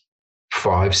last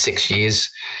 5-6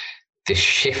 years this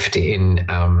shift in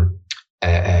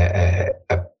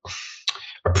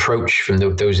approach from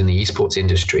those in the esports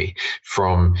industry,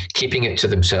 from keeping it to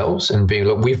themselves and being,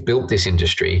 look, we've built this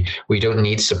industry, we don't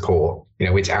need support,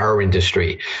 it's our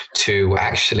industry, to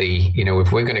actually,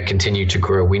 if we're going to continue to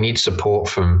grow, we need support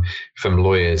from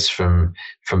lawyers, from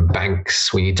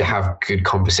banks. We need to have good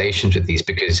conversations with these,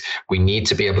 because we need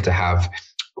to be able to have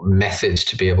methods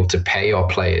to be able to pay our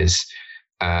players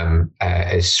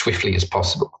as swiftly as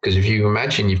possible. Because if you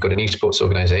imagine you've got an esports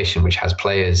organization which has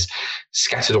players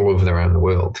scattered all over around the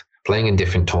world, playing in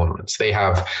different tournaments, they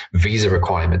have visa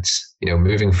requirements,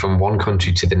 moving from one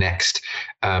country to the next.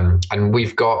 And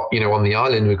we've got, on the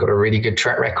island, we've got a really good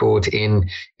track record in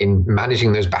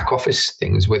managing those back office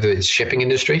things, whether it's shipping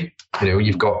industry,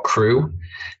 you've got crew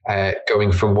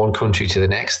going from one country to the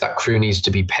next. That crew needs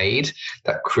to be paid.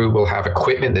 That crew will have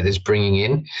equipment that is bringing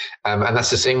in. And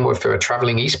that's the same for a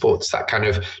traveling esports, that kind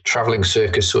of traveling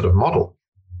circus sort of model.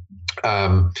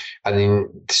 And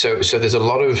then, so there's a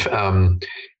lot of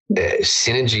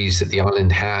synergies that the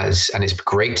island has, and it's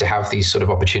great to have these sort of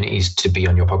opportunities to be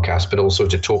on your podcast, but also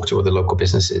to talk to other local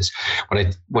businesses.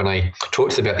 When I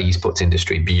talk to them about the esports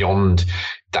industry, beyond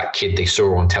that kid they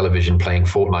saw on television playing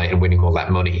Fortnite and winning all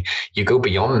that money, you go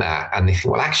beyond that and they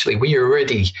think, well, actually, we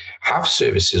already have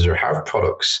services or have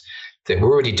products that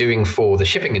we're already doing for the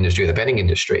shipping industry, or the betting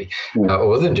industry,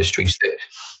 or other industries, that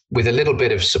with a little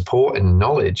bit of support and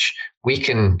knowledge, we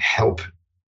can help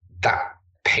that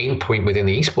pain point within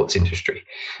the esports industry.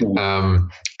 And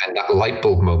that light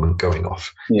bulb moment going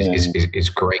off is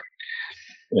great.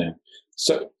 Yeah.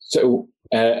 So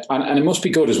and it must be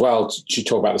good as well to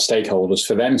talk about the stakeholders,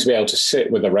 for them to be able to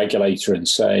sit with a regulator and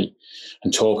say,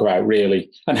 and talk about really,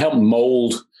 and help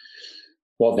mold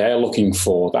what they're looking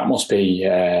for. That must be,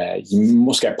 you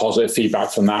must get positive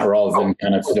feedback from that, rather than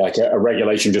kind of like a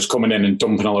regulation just coming in and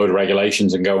dumping a load of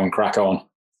regulations and go and crack on.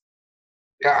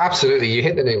 Yeah, absolutely. You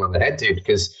hit the nail on the head, dude,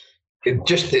 because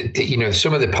just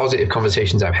some of the positive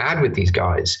conversations I've had with these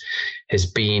guys has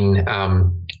been,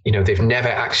 they've never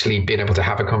actually been able to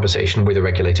have a conversation with a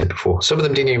regulator before. Some of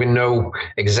them didn't even know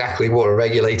exactly what a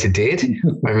regulator did.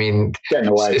 I mean, getting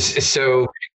away. So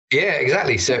yeah,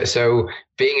 exactly. So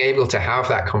being able to have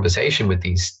that conversation with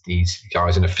these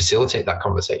guys and to facilitate that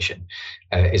conversation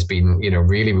has been,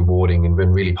 really rewarding and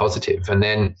been really positive. And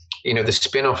then, the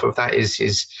spin-off of that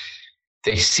is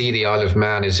they see the Isle of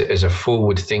Man as a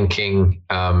forward-thinking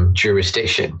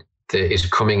jurisdiction that is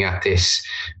coming at this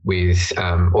with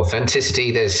authenticity.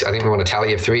 I think we want to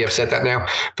tally of 3. I've said that now,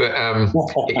 but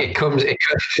it comes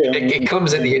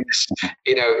at the industry.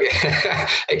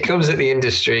 It comes at the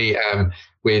industry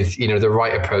with the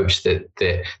right approach that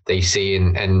they see,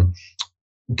 and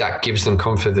that gives them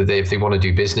comfort that if they want to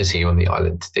do business here on the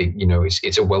island,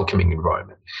 it's a welcoming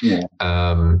environment. Yeah.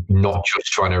 Not just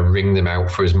trying to wring them out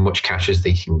for as much cash as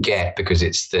they can get because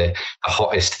it's the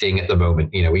hottest thing at the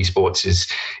moment. Esports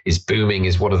is booming,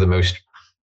 is one of the most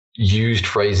used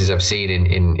phrases I've seen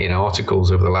in articles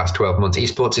over the last 12 months.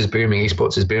 Esports is booming,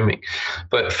 esports is booming.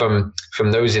 But from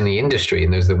those in the industry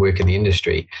and those that work in the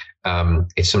industry,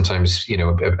 it's sometimes,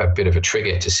 a bit of a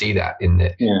trigger to see that in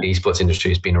the esports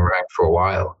industry has been around for a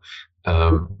while.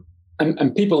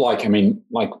 And people like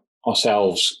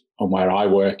ourselves and where I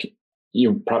work,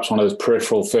 you're perhaps one of those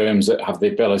peripheral firms that have the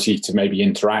ability to maybe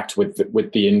interact with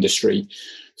the industry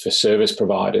for service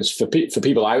providers, for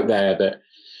people out there that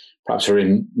perhaps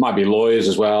might be lawyers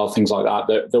as well, things like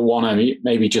that want to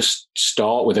maybe just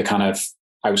start with a kind of,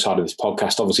 outside of this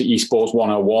podcast, obviously esports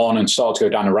 101, and start to go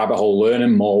down a rabbit hole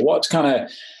learning more. What's kind of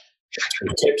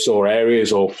tips or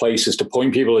areas or places to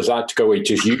point people? Is that to go with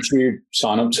just YouTube,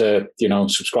 sign up to,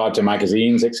 subscribe to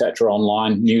magazines, etc.,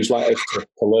 online newsletters to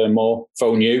learn more,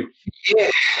 phone you?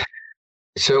 Yeah.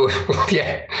 So,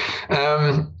 yeah.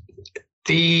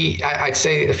 I'd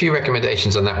say a few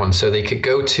recommendations on that one. So they could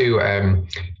go to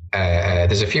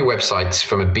there's a few websites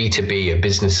from a B2B, a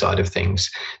business side of things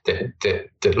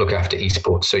that look after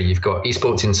esports. So you've got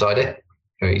Esports Insider,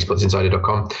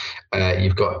 esportsinsider.com.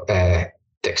 You've got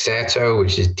Dexerto,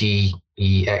 which is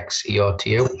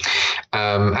DEXERTO.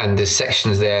 And there's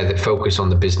sections there that focus on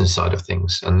the business side of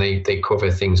things, and they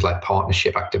cover things like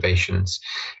partnership activations.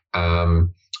 And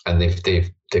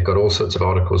they've got all sorts of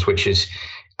articles, which is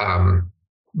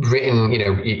written,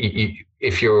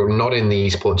 if you're not in the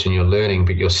esports and you're learning,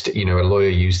 but you're a lawyer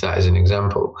used that as an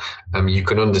example, you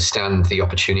can understand the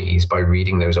opportunities by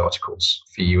reading those articles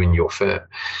for you and your firm,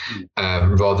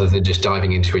 rather than just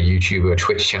diving into a YouTube or a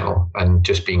Twitch channel and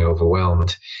just being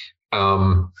overwhelmed.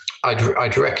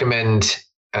 I'd recommend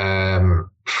I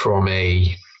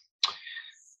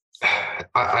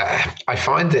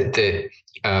find that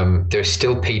there's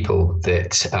still people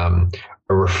that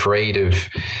are afraid of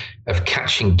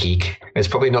catching geek. It's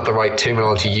probably not the right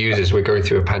terminology to use as we're going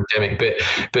through a pandemic, but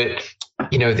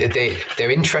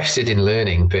they're interested in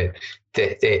learning, but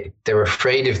they're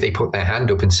afraid if they put their hand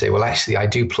up and say, well, actually, I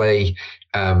do play,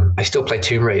 I still play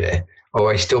Tomb Raider,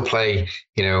 or I still play,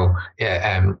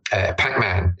 Pac-Man,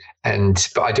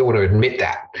 but I don't want to admit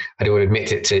that. I don't want to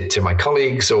admit it to my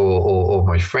colleagues or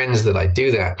my friends that I do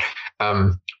that.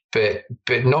 But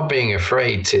not being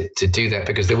afraid to do that,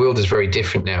 because the world is very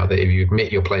different now. That if you admit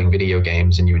you're playing video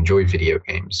games and you enjoy video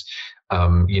games,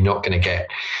 you're not going to get,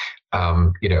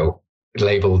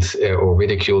 labeled or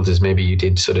ridiculed as maybe you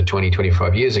did sort of 20,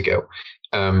 25 years ago.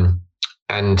 And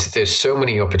there's so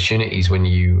many opportunities when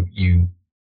you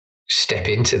step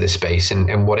into the space,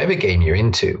 and whatever game you're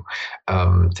into,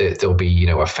 there'll be,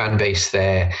 a fan base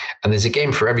there, and there's a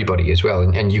game for everybody as well.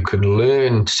 And you could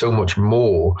learn so much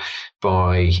more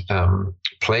by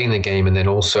playing the game. And then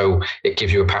also it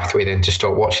gives you a pathway then to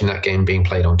start watching that game being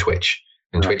played on Twitch.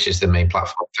 And Twitch is the main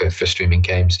platform for streaming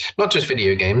games, not just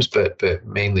video games, but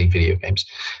mainly video games.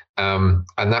 And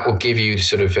that will give you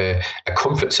sort of a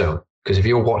comfort zone, because if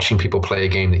you're watching people play a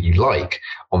game that you like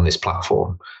on this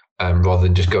platform, rather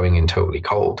than just going in totally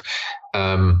cold.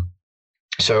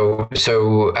 So,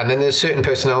 and then there's certain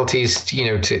personalities,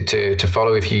 to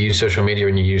follow if you use social media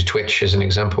and you use Twitch as an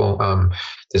example.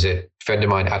 There's a friend of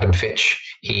mine, Adam Fitch.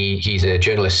 He's a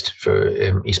journalist for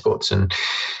esports, and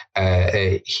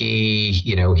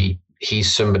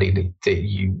he's somebody that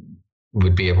you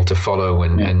would be able to follow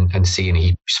and see, and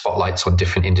he spotlights on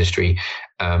different industry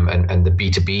and the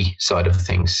B2B side of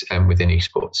things within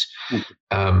esports.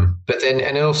 But then,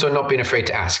 and also not being afraid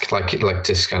to ask, like to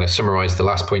kind of summarize the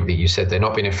last point that you said, they're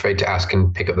not being afraid to ask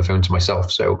and pick up the phone to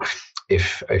myself. So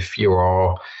if you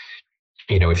are,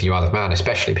 if you are the man,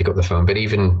 especially pick up the phone, but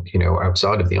even,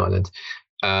 outside of the island.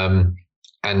 And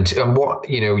what,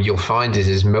 you'll find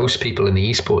is most people in the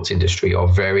esports industry are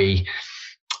very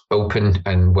open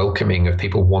and welcoming of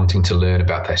people wanting to learn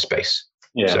about their space.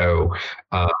 Yeah. So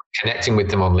connecting with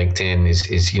them on LinkedIn is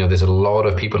there's a lot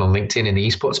of people on LinkedIn in the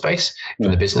esports space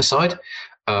from the business side,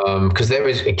 because there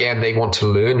is, again, they want to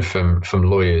learn from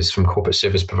lawyers, from corporate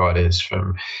service providers,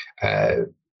 from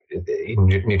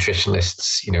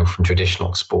nutritionists, from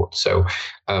traditional sports. So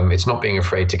it's not being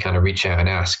afraid to kind of reach out and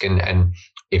ask. And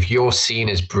if you're seen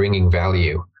as bringing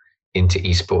value into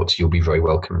esports, you'll be very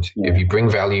welcomed. Yeah. If you bring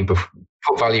value, put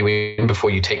value in before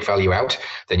you take value out,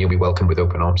 then you'll be welcomed with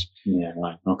open arms. Yeah,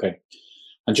 right. Okay.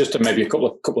 And just maybe a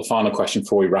couple of final questions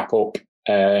before we wrap up.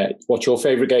 What's your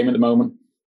favorite game at the moment?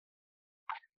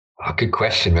 Oh, good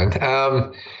question, man.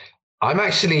 I've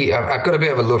got a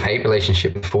bit of a love-hate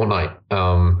relationship with Fortnite.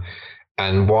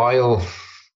 And while...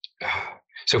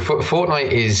 So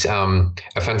Fortnite is a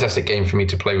fantastic game for me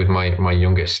to play with my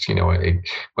youngest.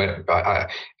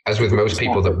 As with most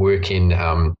people that work in...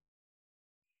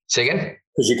 Say again?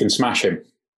 Because you can smash him.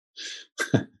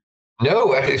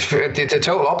 No, it's the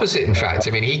total opposite. In fact,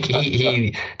 I mean,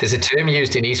 he there's a term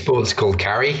used in esports called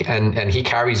carry, and he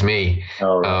carries me.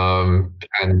 Oh, right.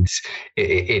 And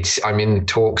I'm in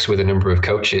talks with a number of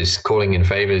coaches, calling in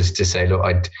favors to say, look,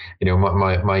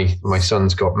 my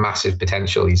son's got massive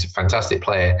potential. He's a fantastic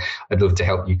player. I'd love to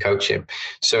help you coach him.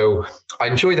 So I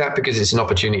enjoy that because it's an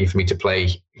opportunity for me to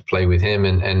play with him.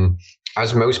 And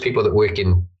as most people that work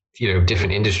in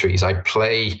different industries, I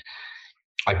play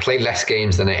less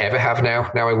games than I ever have now.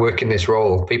 Now I work in this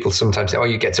role. People sometimes say, oh,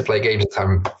 you get to play games.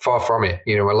 I'm far from it.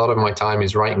 A lot of my time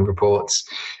is writing reports,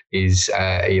 is,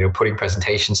 putting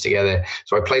presentations together.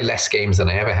 So I play less games than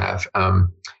I ever have.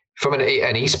 From an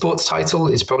esports title,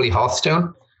 it's probably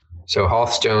Hearthstone. So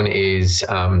Hearthstone is,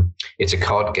 it's a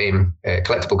card game, a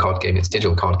collectible card game. It's a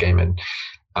digital card game. And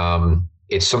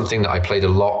it's something that I played a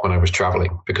lot when I was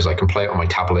traveling, because I can play it on my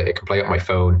tablet. I can play it on my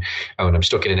phone when I'm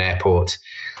stuck in an airport.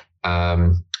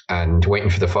 And and waiting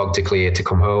for the fog to clear to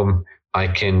come home, I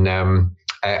can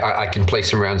play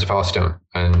some rounds of Hearthstone,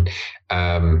 and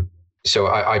so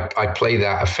I play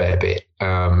that a fair bit.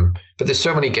 But there's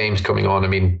so many games coming on. I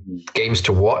mean, games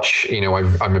to watch.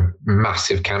 I'm a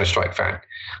massive Counter-Strike fan,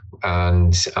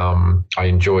 and I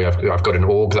enjoy. I've got an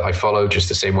org that I follow, just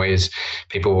the same way as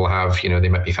people will have. They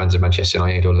might be fans of Manchester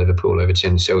United or Liverpool,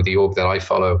 Everton. So the org that I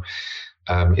follow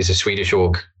is a Swedish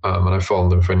org, and I've followed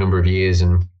them for a number of years,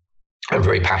 and I'm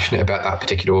very passionate about that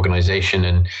particular organization.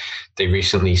 And they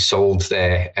recently sold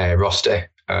their roster,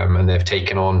 and they've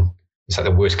taken on. It's like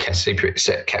the worst kept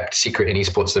secret in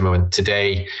esports at the moment.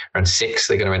 Today, around 6,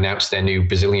 they're going to announce their new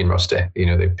Brazilian roster.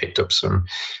 They've picked up some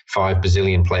 5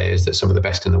 Brazilian players that's some of the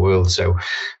best in the world. So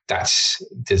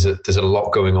there's a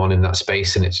lot going on in that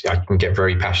space, and I can get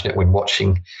very passionate when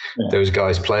watching those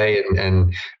guys play.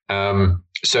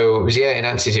 So in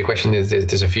answer to your question,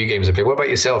 there's a few games I play. What about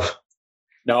yourself?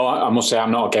 No, I must say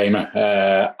I'm not a gamer.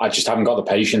 I just haven't got the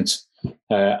patience.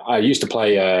 I used to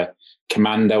play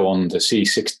Commando on the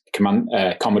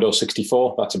Commodore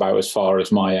 64. That's about as far as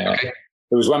my. It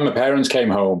was when my parents came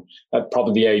home at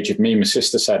probably the age of me. My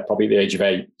sister said probably the age of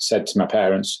 8. Said to my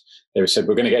parents, they said,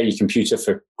 "We're going to get you a computer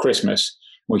for Christmas."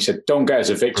 We said, "Don't get us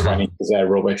a VIC-20 because they're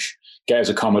rubbish. Get us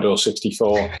a Commodore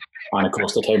 64." And of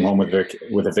course, they came home with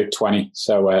a VIC-20.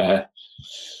 So I'm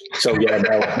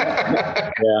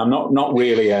not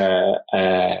really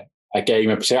a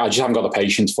gamer per se. I just haven't got the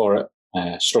patience for it.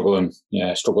 Struggle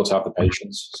to have the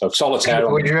patience. So solitaire.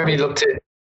 Would you ever look to?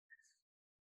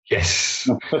 Yes.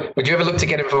 Would you ever look to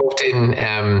get involved in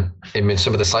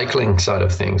some of the cycling side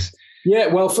of things? Yeah.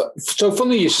 Well, so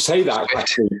funny you should say that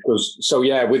actually, because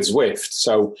with Zwift.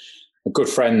 So a good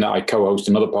friend that I co-host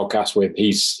another podcast with,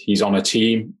 he's on a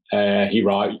team. He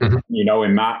rides. You know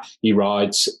him, Matt. He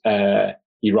rides for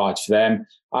them.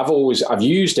 I've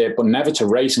used it, but never to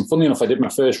race. And funny enough, I did my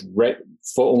first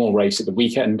formal race at the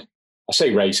weekend. I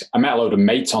say race. I met a load of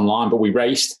mates online, but we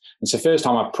raced. It's the first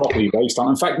time I've properly raced on.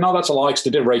 In fact, no, that's a lie, because I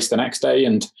did race the next day.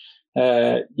 And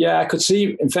I could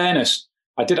see, in fairness,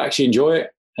 I did actually enjoy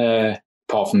it,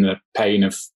 apart from the pain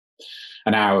of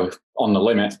an hour on the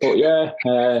limit. But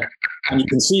and you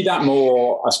can see that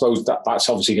more. I suppose that's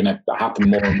obviously going to happen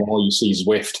more and more. You see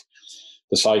Zwift,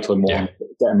 the cycling one,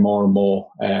 getting more and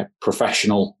more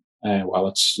professional.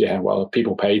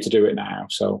 People pay to do it now.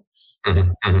 So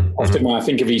often when I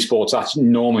think of esports, that's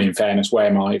normally, in fairness,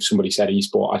 if somebody said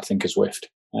esport, I'd think of Zwift.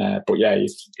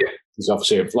 There's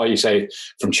obviously, like you say,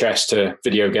 from chess to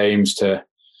video games to,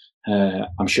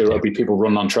 I'm sure there'll be people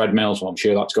running on treadmills. Well, I'm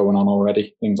sure that's going on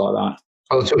already. Things like that.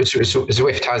 Oh, so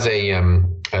Zwift has a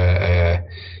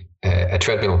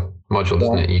treadmill module,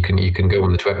 doesn't it? You can go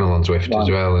on the treadmill on Zwift as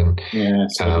well, and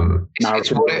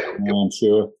I'm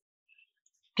sure.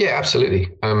 Yeah, absolutely.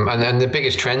 And the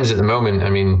biggest trends at the moment, I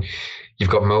mean, you've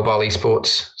got mobile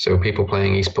esports, so people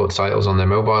playing esports titles on their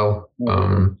mobile,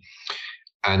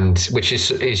 and which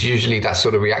is usually that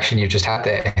sort of reaction you just had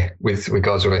there with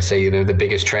regards to when I say, the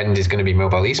biggest trend is going to be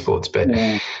mobile esports, but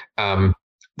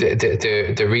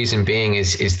the reason being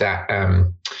is that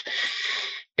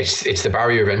it's the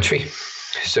barrier of entry.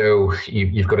 So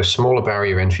you've got a smaller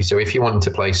barrier of entry. So if you wanted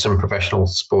to play some professional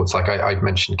sports, like I've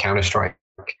mentioned Counter-Strike,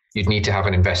 you'd need to have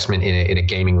an investment in a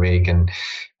gaming rig and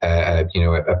a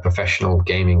professional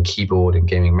gaming keyboard and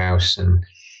gaming mouse. And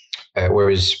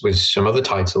whereas with some other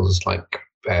titles like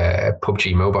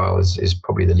PUBG Mobile is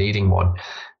probably the leading one,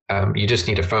 you just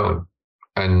need a phone.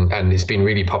 And it's been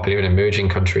really popular in emerging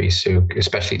countries, so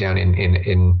especially down in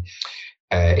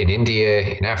India,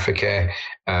 in Africa,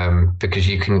 because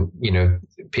you can,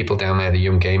 people down there, the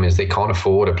young gamers, they can't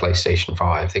afford a PlayStation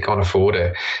 5, they can't afford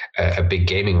a big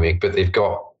gaming rig, but they've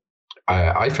got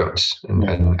iPhones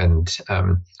and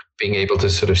being able to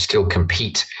sort of still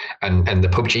compete. And the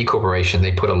PUBG Corporation,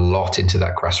 they put a lot into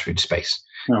that grassroots space.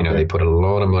 Okay. They put a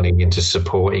lot of money into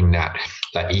supporting that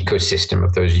ecosystem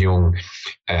of those young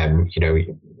men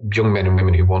and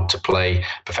women who want to play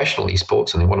professional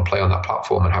esports, and they want to play on that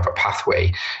platform and have a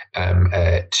pathway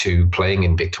to playing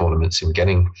in big tournaments and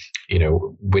getting,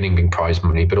 winning big prize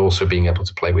money, but also being able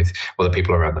to play with other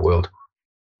people around the world.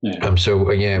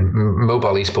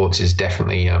 Mobile esports is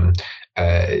definitely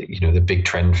the big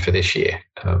trend for this year.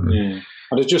 And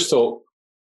I just thought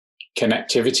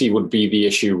connectivity would be the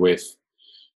issue with,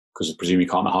 because I presume you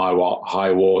can't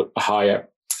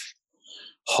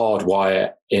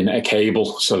hardwire in a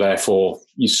cable, so therefore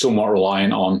you're somewhat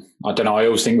reliant on, I don't know, I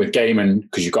always think with gaming,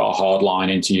 because you've got a hard line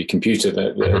into your computer,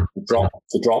 the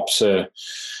drops are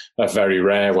very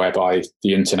rare, whereby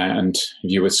the internet, and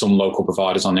if you're with some local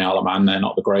providers on the Isle of Man, they're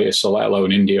not the greatest, so let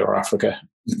alone India or Africa.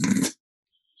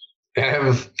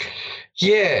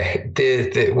 Yeah,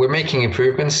 we're making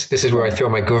improvements. This is where I throw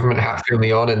my government hat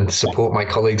firmly on and support my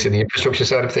colleagues in the infrastructure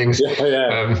side of things.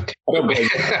 Yeah. I don't blame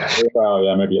you. Well,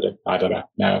 yeah, maybe you do. I don't know.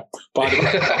 No, but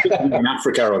I think in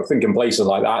Africa or thinking places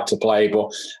like that to play.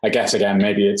 But I guess again,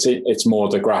 maybe it's more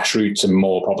the grassroots and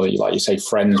more probably, like you say,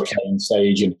 friends playing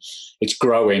stage, and it's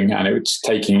growing and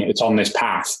it's on this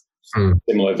path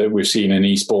similar that we've seen in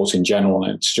esports in general,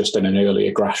 and it's just in an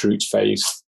earlier grassroots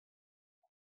phase.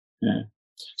 Yeah.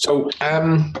 So,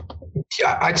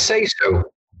 yeah, I'd say so.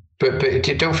 But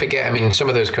don't forget, I mean, some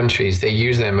of those countries, they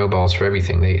use their mobiles for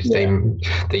everything. They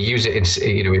use it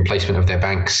in placement of their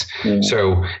banks. Yeah.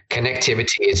 So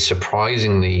connectivity is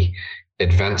surprisingly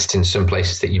advanced in some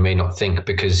places that you may not think,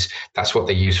 because that's what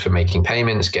they use for making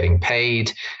payments, getting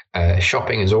paid.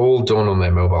 Shopping is all done on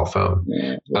their mobile phone.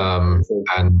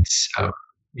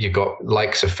 You've got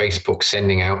likes of Facebook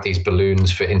sending out these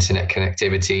balloons for internet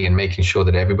connectivity and making sure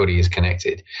that everybody is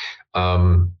connected.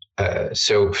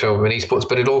 So from an esports,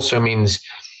 but it also means,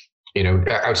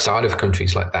 outside of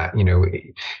countries like that,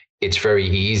 it's very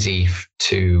easy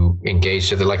to engage.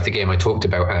 So like the game I talked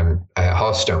about,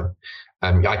 Hearthstone,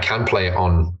 I can play it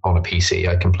on a PC,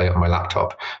 I can play it on my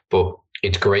laptop, but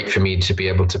it's great for me to be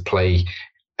able to play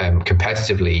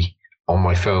competitively on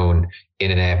my phone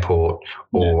in an airport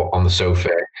or on the sofa,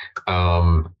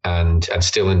 and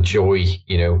still enjoy,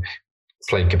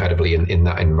 playing competitively in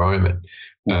that environment.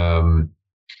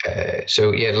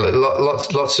 So yeah,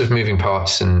 lots of moving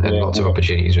parts and lots of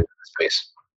opportunities in that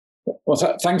space.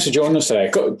 Well, thanks for joining us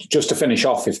today. Just to finish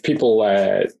off, if people,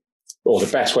 or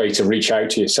the best way to reach out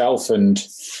to yourself and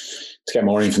to get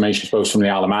more information, I suppose, from the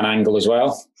Isle of Man angle as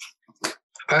well.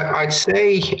 I'd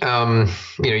say,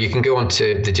 you can go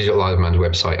onto the Digital Isle of Man's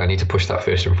website. I need to push that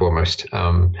first and foremost.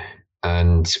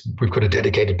 And we've got a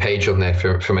dedicated page on there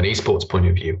from an esports point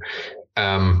of view.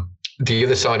 The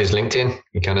other side is LinkedIn.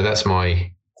 That's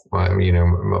my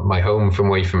home from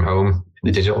away from home in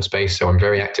the digital space. So I'm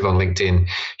very active on LinkedIn,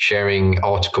 sharing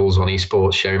articles on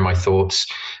esports, sharing my thoughts,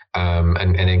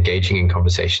 and engaging in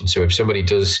conversation. So if somebody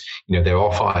does, they're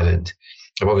off island,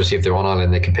 obviously if they're on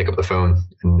island, they can pick up the phone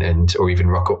and or even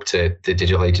rock up to the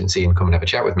digital agency and come and have a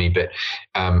chat with me. But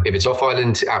if it's off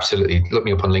island, absolutely look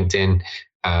me up on LinkedIn.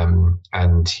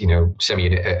 And send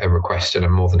me a request, and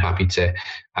I'm more than happy to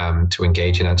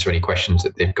engage and answer any questions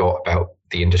that they've got about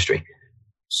the industry.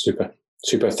 Super.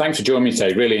 Thanks for joining me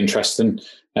today. Really interesting.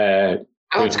 That's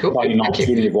cool. An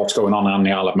opportunity of what's going on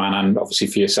the Isle of Man, and obviously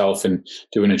for yourself, and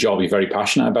doing a job you're very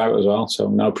passionate about as well.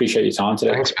 So I appreciate your time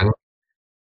today. Thanks, man.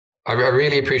 I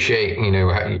really appreciate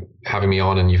having me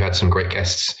on, and you've had some great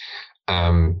guests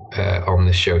on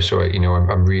this show. So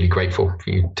I'm really grateful for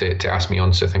you to ask me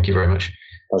on. So thank you very much.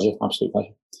 Pleasure, absolute pleasure.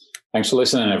 Thanks for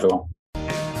listening, everyone.